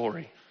his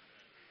glory.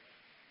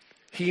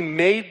 He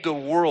made the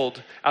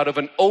world out of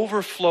an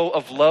overflow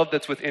of love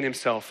that's within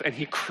himself, and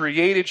he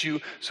created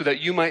you so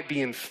that you might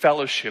be in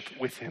fellowship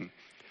with him.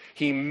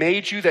 He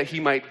made you that he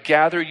might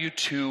gather you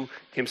to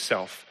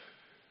himself.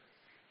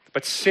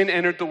 But sin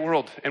entered the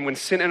world, and when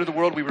sin entered the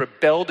world, we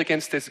rebelled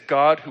against this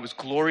God who was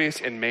glorious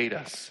and made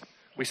us.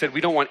 We said we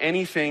don't want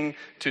anything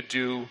to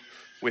do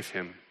with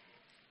him.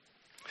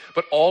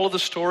 But all of the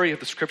story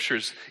of the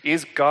scriptures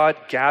is God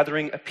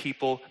gathering a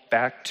people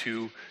back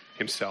to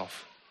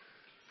himself.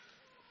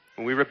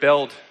 When we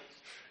rebelled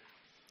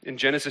in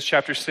Genesis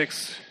chapter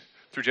 6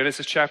 through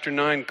Genesis chapter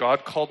 9,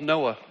 God called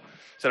Noah. He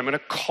said, I'm going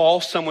to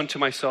call someone to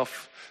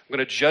myself. I'm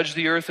going to judge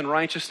the earth in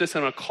righteousness,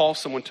 and I'm going to call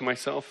someone to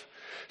myself.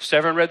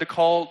 Severin read the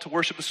call to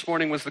worship this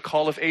morning was the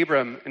call of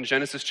Abram in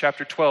Genesis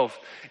chapter 12.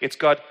 It's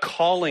God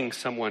calling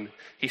someone.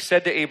 He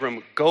said to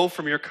Abram, go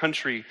from your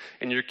country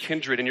and your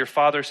kindred and your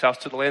father's house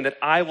to the land that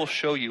I will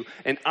show you,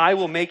 and I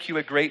will make you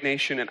a great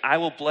nation, and I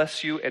will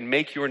bless you and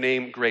make your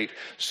name great.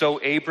 So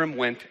Abram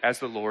went as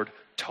the Lord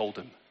told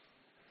him.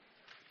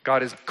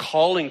 God is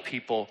calling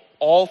people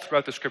all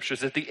throughout the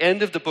scriptures. At the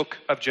end of the book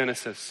of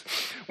Genesis,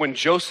 when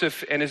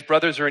Joseph and his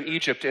brothers are in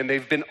Egypt and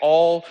they've been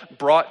all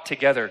brought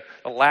together,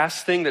 the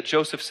last thing that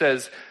Joseph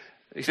says,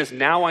 he says,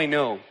 now I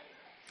know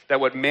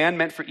that what man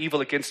meant for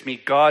evil against me,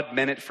 God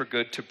meant it for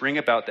good, to bring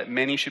about that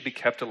many should be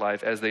kept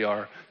alive as they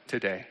are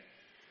today.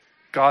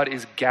 God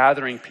is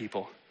gathering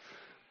people.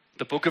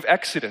 The book of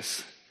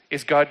Exodus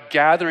is God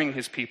gathering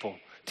his people,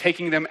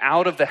 taking them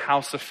out of the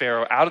house of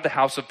Pharaoh, out of the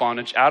house of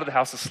bondage, out of the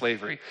house of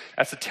slavery.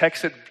 That's the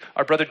text that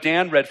our brother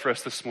Dan read for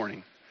us this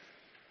morning.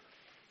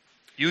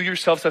 You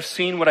yourselves have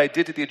seen what I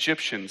did to the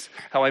Egyptians,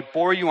 how I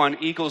bore you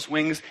on eagle's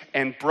wings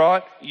and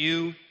brought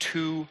you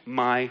to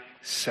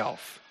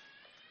myself.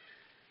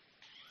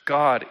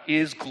 God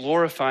is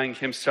glorifying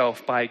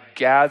himself by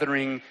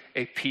gathering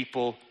a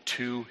people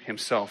to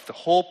himself. The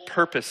whole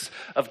purpose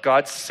of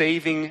God's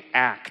saving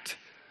act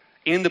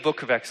in the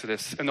book of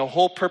Exodus, and the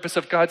whole purpose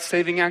of God's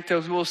saving act,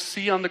 as we will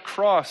see on the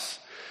cross,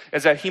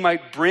 is that he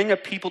might bring a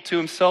people to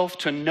himself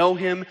to know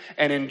him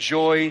and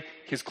enjoy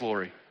his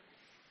glory.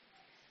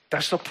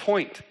 That's the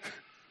point.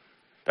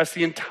 That's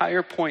the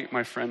entire point,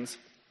 my friends.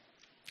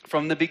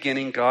 From the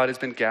beginning, God has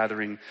been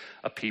gathering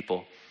a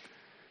people.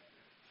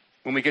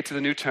 When we get to the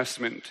New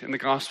Testament, in the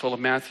Gospel of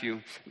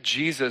Matthew,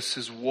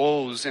 Jesus'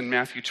 woes in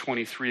Matthew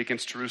 23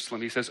 against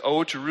Jerusalem. He says,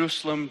 "O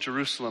Jerusalem,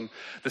 Jerusalem,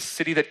 the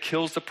city that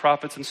kills the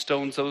prophets and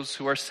stones those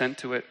who are sent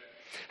to it.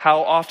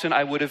 How often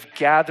I would have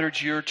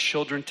gathered your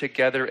children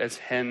together as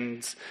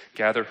hens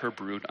gather her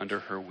brood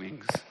under her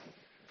wings."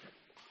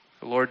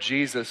 The Lord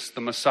Jesus,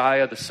 the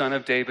Messiah, the Son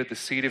of David, the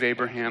seed of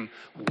Abraham,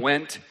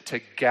 went to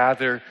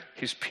gather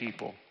his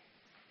people.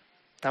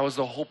 That was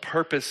the whole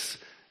purpose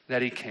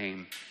that he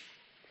came.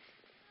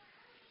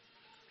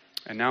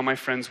 And now, my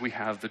friends, we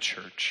have the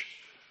church.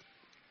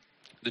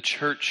 The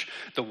church,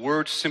 the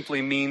word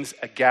simply means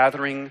a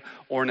gathering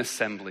or an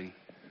assembly.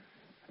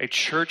 A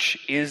church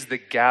is the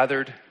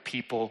gathered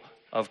people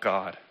of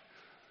God.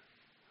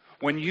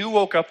 When you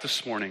woke up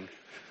this morning,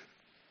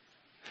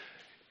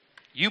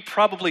 you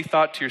probably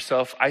thought to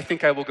yourself, I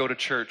think I will go to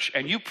church.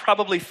 And you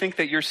probably think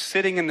that you're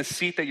sitting in the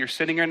seat that you're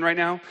sitting in right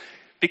now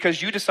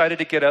because you decided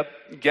to get up,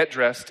 get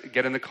dressed,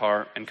 get in the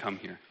car, and come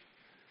here.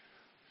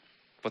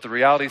 But the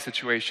reality of the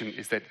situation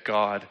is that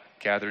God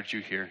gathered you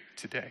here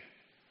today.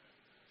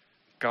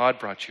 God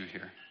brought you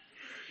here.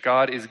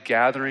 God is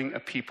gathering a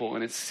people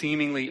in its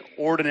seemingly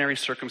ordinary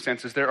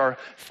circumstances. There are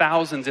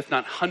thousands, if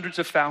not hundreds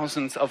of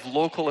thousands, of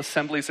local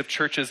assemblies of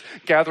churches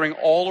gathering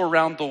all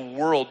around the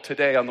world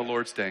today on the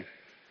Lord's Day.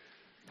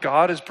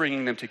 God is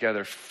bringing them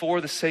together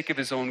for the sake of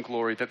his own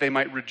glory, that they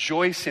might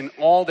rejoice in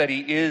all that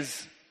he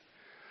is,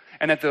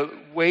 and that the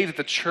way that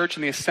the church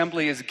and the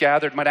assembly is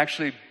gathered might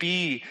actually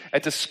be a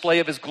display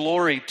of his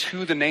glory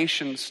to the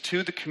nations,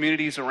 to the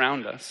communities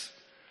around us.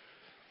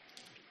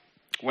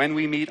 When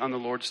we meet on the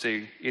Lord's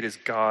Day, it is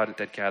God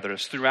that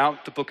gathers us.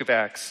 Throughout the book of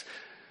Acts,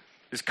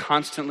 there's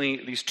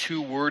constantly these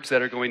two words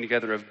that are going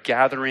together of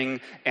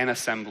gathering and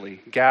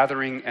assembly.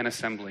 Gathering and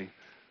assembly.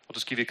 I'll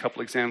just give you a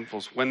couple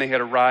examples. When they had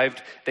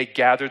arrived, they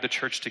gathered the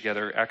church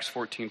together, Acts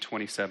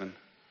 14:27.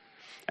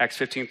 Acts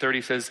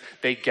 15:30 says,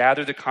 they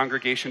gathered the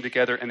congregation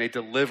together and they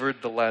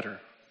delivered the letter.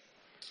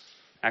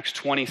 Acts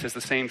 20 says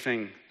the same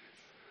thing.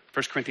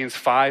 1 Corinthians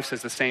 5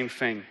 says the same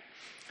thing.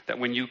 That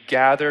when you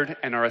gathered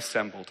and are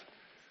assembled,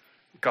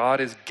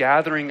 God is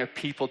gathering a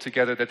people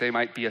together that they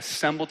might be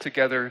assembled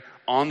together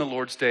on the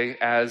Lord's Day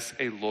as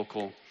a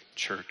local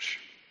church.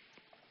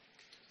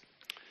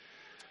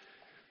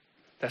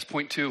 That's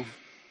point 2.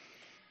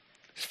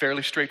 It's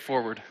fairly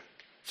straightforward.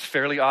 It's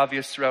fairly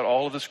obvious throughout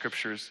all of the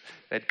scriptures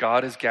that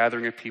God is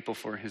gathering a people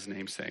for his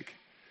name's sake.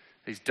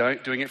 He's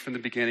doing it from the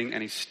beginning,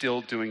 and he's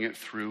still doing it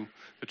through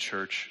the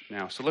church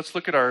now. So let's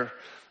look at our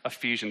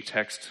Ephesians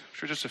text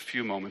for just a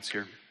few moments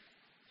here.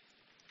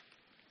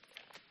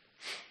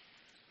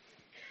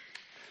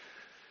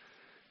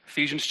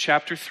 Ephesians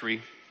chapter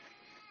 3.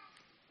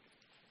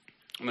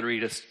 I'm going to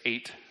read us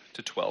 8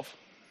 to 12.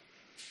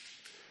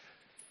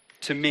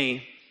 To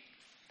me,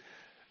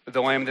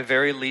 though I am the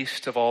very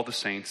least of all the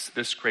saints,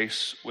 this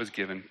grace was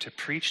given to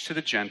preach to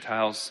the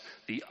Gentiles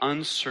the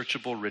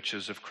unsearchable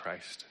riches of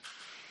Christ,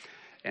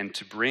 and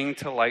to bring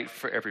to light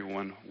for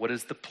everyone what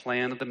is the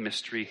plan of the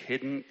mystery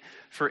hidden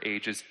for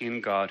ages in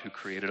God who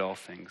created all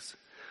things,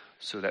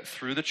 so that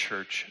through the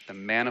church the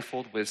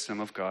manifold wisdom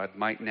of God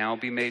might now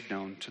be made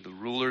known to the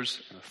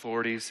rulers and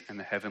authorities in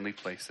the heavenly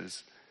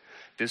places.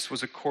 This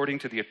was according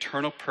to the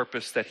eternal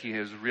purpose that he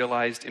has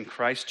realized in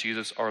Christ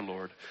Jesus our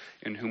Lord,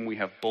 in whom we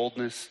have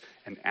boldness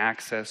and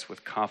access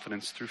with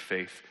confidence through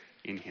faith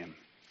in him.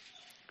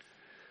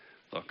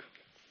 Look,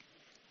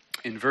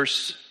 in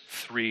verse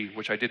 3,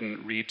 which I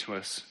didn't read to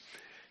us,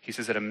 he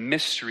says that a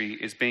mystery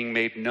is being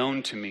made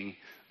known to me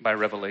by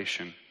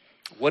revelation.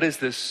 What is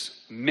this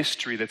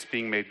mystery that's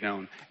being made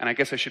known? And I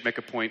guess I should make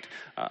a point.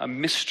 A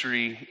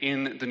mystery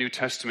in the New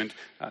Testament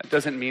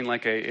doesn't mean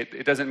like a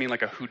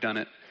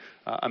whodunit.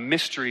 A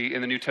mystery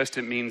in the New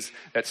Testament means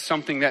that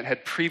something that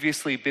had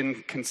previously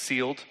been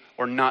concealed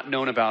or not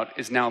known about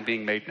is now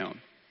being made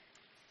known.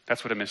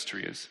 That's what a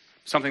mystery is.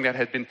 Something that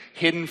had been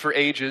hidden for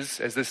ages,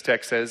 as this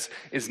text says,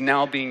 is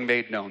now being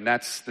made known.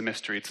 That's the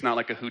mystery. It's not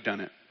like a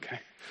whodunit. Okay,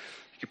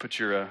 you can put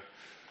your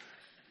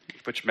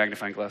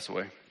magnifying glass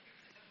away.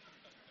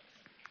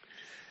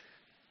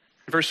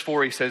 In verse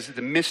 4, he says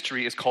the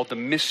mystery is called the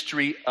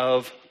mystery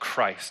of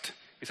Christ.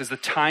 He says the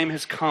time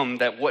has come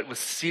that what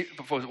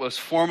was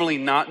formerly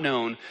not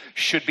known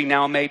should be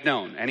now made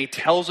known. And he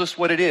tells us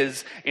what it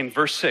is in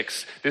verse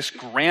 6, this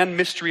grand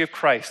mystery of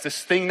Christ,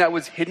 this thing that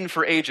was hidden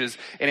for ages.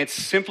 And it's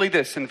simply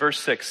this in verse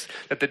 6,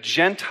 that the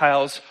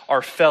Gentiles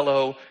are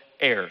fellow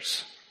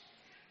heirs.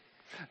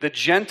 The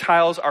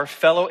Gentiles are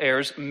fellow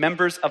heirs,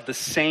 members of the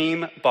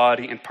same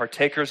body and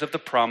partakers of the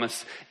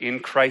promise in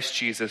Christ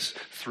Jesus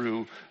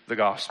through the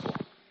gospel.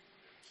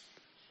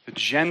 The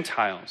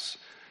Gentiles.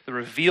 The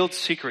revealed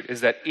secret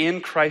is that in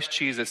Christ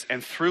Jesus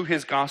and through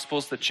his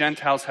gospels, the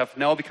Gentiles have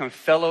now become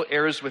fellow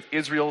heirs with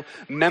Israel,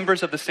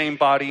 members of the same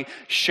body,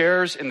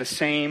 sharers in the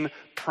same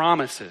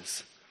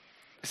promises.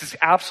 This is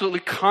absolutely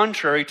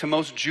contrary to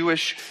most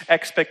Jewish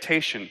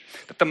expectation,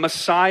 that the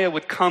Messiah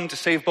would come to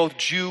save both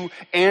Jew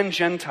and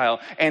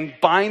Gentile and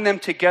bind them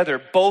together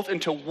both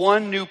into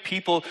one new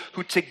people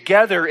who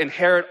together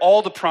inherit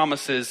all the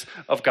promises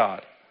of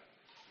God.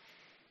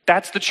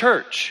 That's the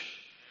church.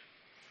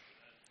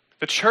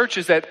 The church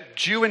is that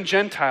Jew and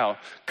Gentile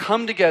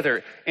come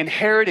together,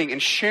 inheriting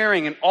and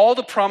sharing in all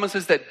the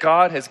promises that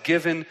God has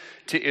given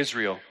to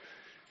Israel.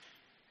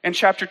 In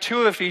chapter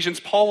 2 of Ephesians,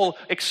 Paul will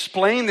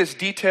explain this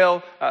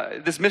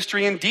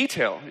mystery in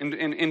detail.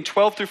 In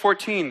 12 through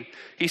 14,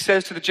 he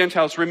says to the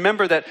Gentiles,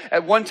 remember that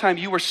at one time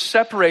you were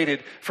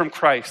separated from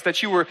Christ,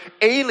 that you were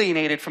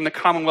alienated from the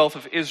commonwealth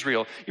of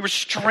Israel. You were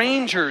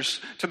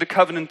strangers to the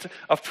covenant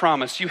of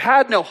promise. You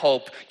had no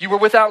hope. You were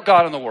without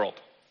God in the world.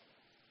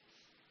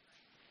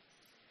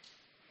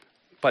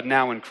 But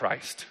now in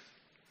Christ,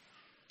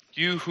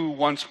 you who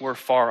once were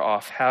far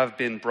off have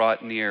been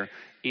brought near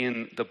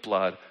in the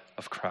blood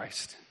of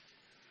Christ.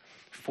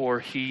 For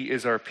he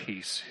is our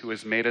peace, who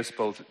has made us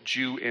both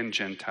Jew and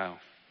Gentile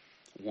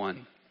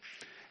one,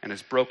 and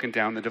has broken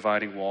down the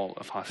dividing wall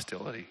of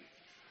hostility.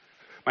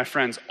 My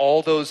friends,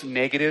 all those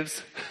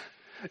negatives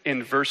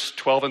in verse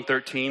 12 and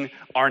 13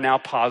 are now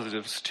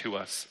positives to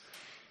us.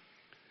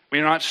 We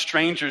are not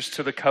strangers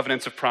to the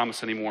covenants of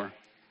promise anymore.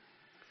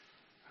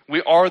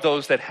 We are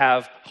those that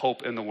have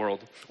hope in the world.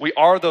 We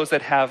are those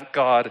that have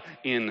God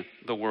in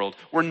the world.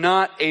 We're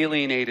not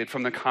alienated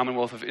from the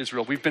commonwealth of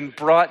Israel. We've been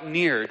brought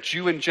near,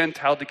 Jew and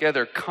Gentile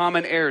together,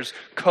 common heirs,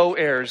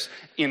 co-heirs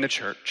in the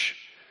church.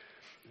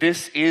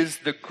 This is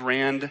the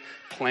grand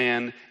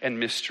plan and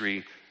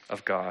mystery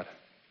of God.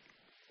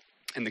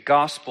 And the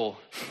gospel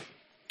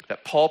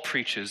that Paul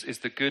preaches is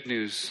the good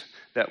news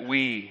that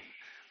we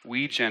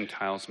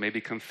Gentiles may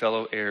become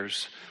fellow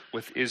heirs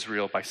with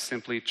Israel by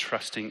simply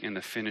trusting in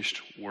the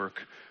finished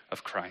work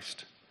of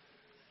Christ.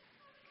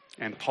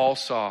 And Paul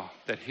saw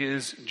that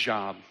his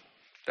job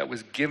that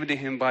was given to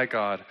him by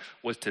God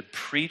was to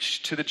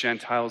preach to the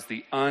Gentiles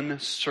the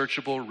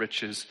unsearchable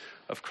riches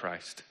of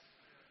Christ.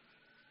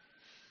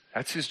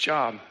 That's his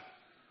job.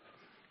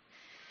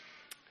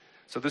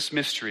 So this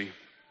mystery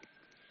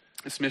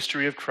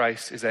of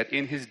Christ is that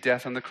in his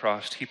death on the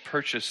cross, he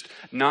purchased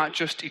not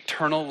just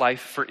eternal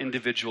life for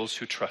individuals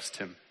who trust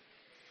him.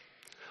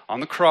 On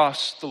the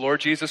cross, the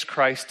Lord Jesus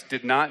Christ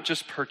did not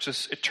just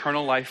purchase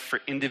eternal life for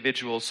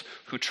individuals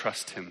who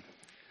trust him.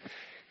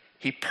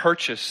 He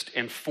purchased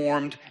and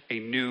formed a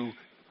new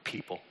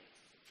people.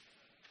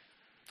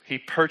 He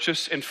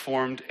purchased and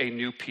formed a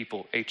new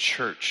people, a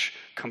church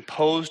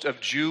composed of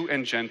Jew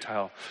and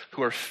Gentile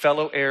who are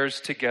fellow heirs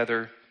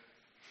together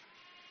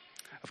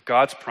of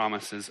God's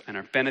promises and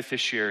are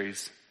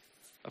beneficiaries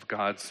of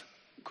God's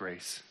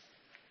grace.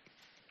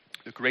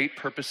 The great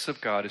purpose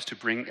of God is to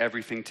bring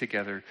everything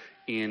together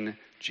in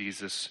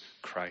Jesus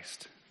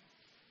Christ.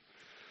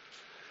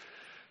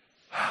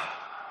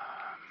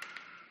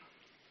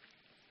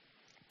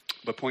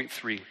 But point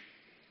 3,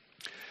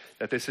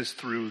 that this is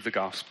through the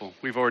gospel.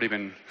 We've already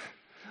been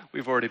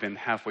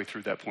halfway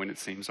through that point, it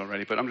seems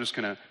already, but I'm just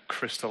going to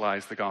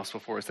crystallize the gospel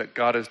for us, that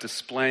God is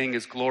displaying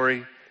his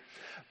glory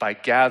by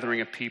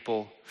gathering a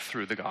people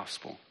through the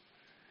gospel.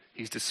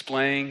 He's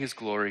displaying his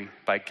glory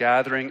by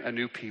gathering a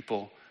new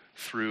people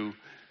through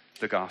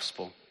the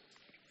gospel.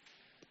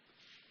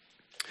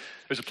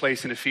 There's a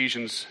place in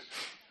Ephesians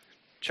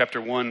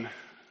chapter 1,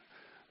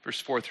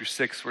 verse 4 through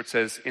 6, where it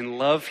says, in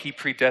love he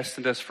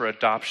predestined us for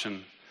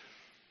adoption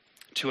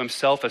to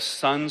himself as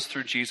sons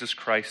through Jesus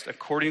Christ,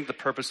 according to the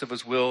purpose of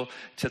his will,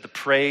 to the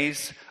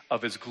praise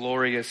of his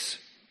glorious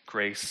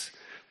grace,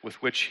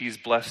 with which he's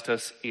blessed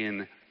us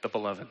in the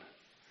beloved.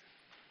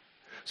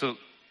 So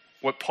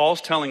what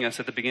Paul's telling us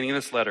at the beginning of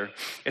this letter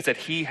is that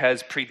he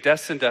has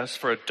predestined us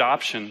for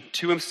adoption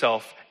to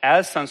himself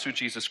as sons through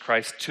Jesus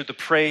Christ to the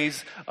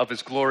praise of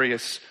his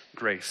glorious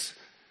grace.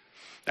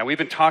 Now, we've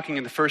been talking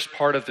in the first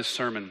part of this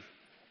sermon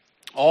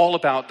all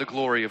about the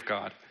glory of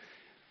God,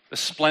 the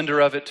splendor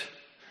of it,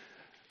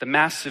 the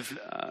massive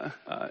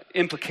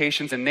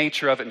implications and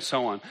nature of it, and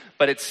so on.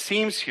 But it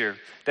seems here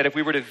that if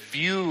we were to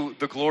view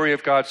the glory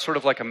of God sort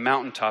of like a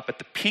mountaintop, at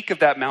the peak of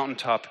that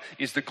mountaintop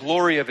is the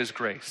glory of his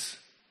grace.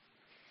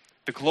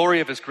 The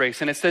glory of his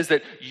grace. And it says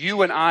that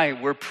you and I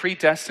were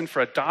predestined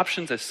for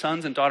adoptions as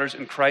sons and daughters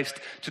in Christ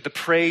to the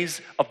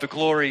praise of the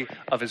glory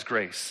of his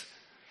grace.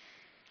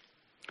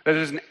 That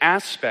there's an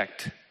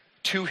aspect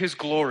to his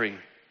glory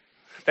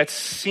that's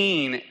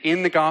seen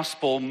in the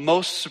gospel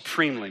most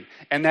supremely,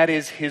 and that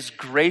is his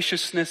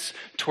graciousness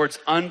towards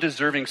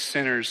undeserving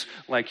sinners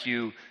like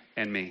you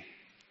and me.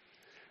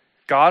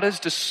 God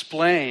is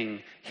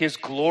displaying his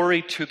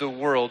glory to the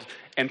world,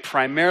 and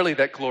primarily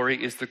that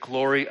glory is the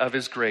glory of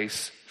his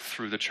grace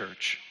through the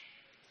church.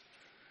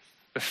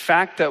 The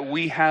fact that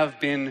we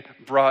have been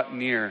brought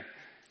near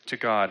to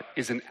God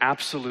is an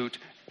absolute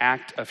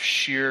act of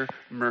sheer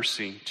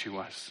mercy to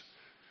us.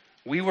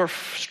 We were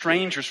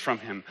strangers from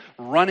him,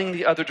 running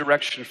the other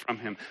direction from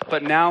him.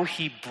 But now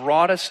he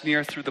brought us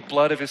near through the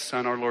blood of his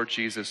Son, our Lord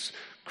Jesus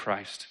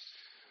Christ.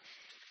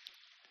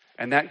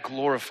 And that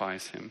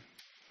glorifies him.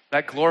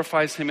 That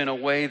glorifies him in a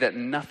way that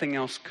nothing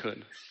else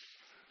could.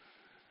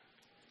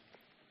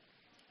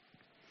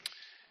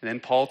 And then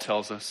Paul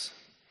tells us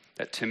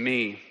that to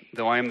me,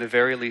 though I am the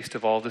very least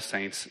of all the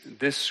saints,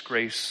 this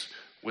grace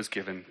was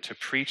given to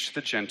preach to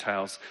the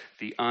Gentiles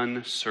the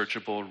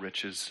unsearchable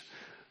riches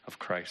of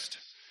Christ.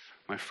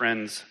 My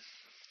friends,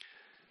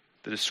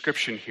 the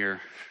description here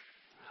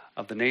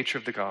of the nature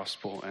of the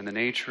gospel and the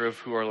nature of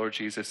who our Lord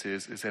Jesus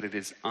is that it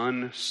is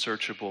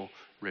unsearchable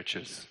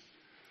riches.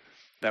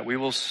 That we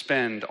will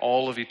spend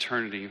all of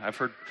eternity. I've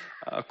heard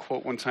a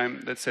quote one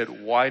time that said,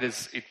 why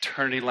does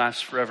eternity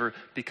last forever?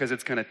 Because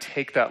it's going to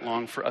take that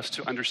long for us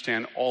to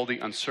understand all the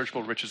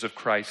unsearchable riches of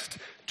Christ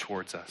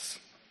towards us.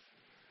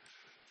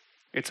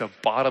 It's a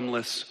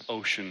bottomless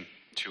ocean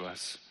to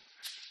us.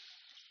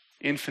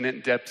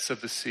 Infinite depths of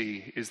the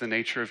sea is the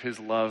nature of his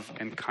love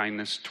and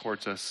kindness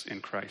towards us in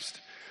Christ.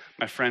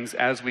 My friends,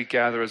 as we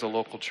gather as a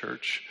local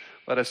church,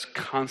 let us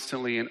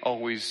constantly and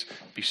always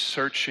be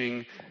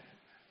searching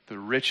the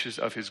riches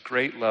of his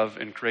great love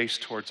and grace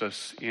towards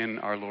us in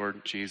our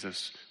Lord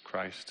Jesus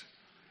Christ.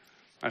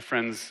 My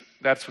friends,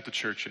 that's what the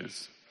church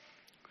is.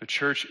 The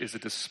church is a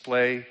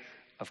display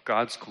of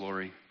God's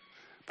glory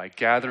by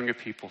gathering a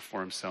people for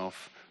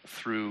himself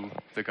through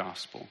the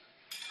gospel.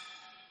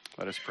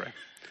 Let us pray.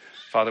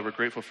 Father, we're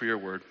grateful for your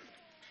word.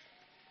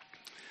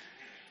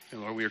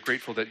 And Lord, we are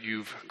grateful that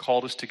you've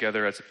called us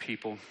together as a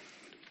people.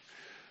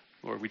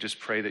 Lord, we just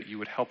pray that you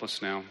would help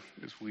us now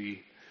as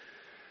we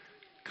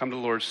come to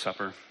the Lord's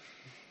Supper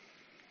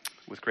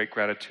with great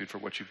gratitude for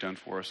what you've done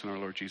for us in our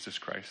Lord Jesus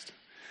Christ.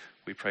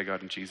 We pray,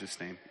 God, in Jesus'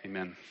 name,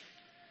 amen.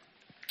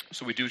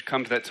 So we do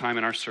come to that time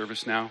in our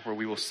service now where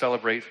we will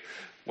celebrate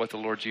what the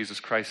Lord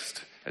Jesus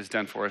Christ has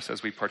done for us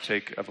as we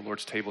partake of the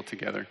Lord's table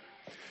together.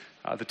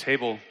 The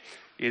table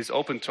is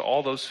open to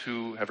all those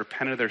who have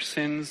repented of their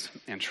sins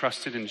and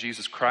trusted in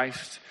Jesus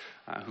Christ,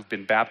 who've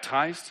been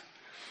baptized.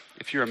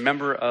 If you're a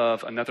member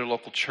of another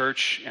local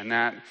church and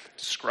that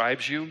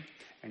describes you,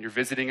 and you're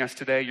visiting us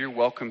today, you're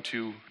welcome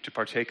to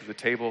partake of the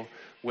table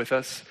with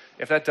us.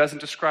 If that doesn't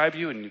describe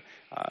you and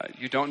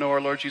you don't know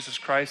our Lord Jesus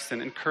Christ,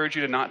 then I encourage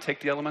you to not take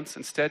the elements.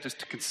 Instead, just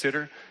to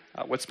consider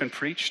what's been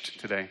preached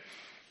today.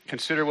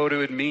 Consider what it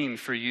would mean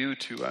for you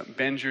to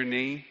bend your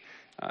knee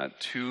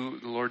to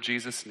the Lord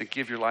Jesus and to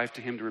give your life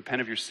to him, to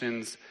repent of your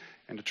sins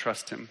and to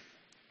trust him.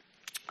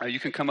 You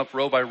can come up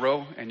row by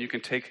row and you can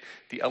take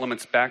the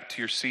elements back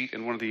to your seat,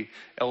 and one of the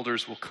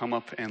elders will come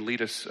up and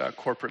lead us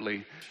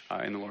corporately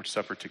in the Lord's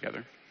Supper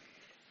together.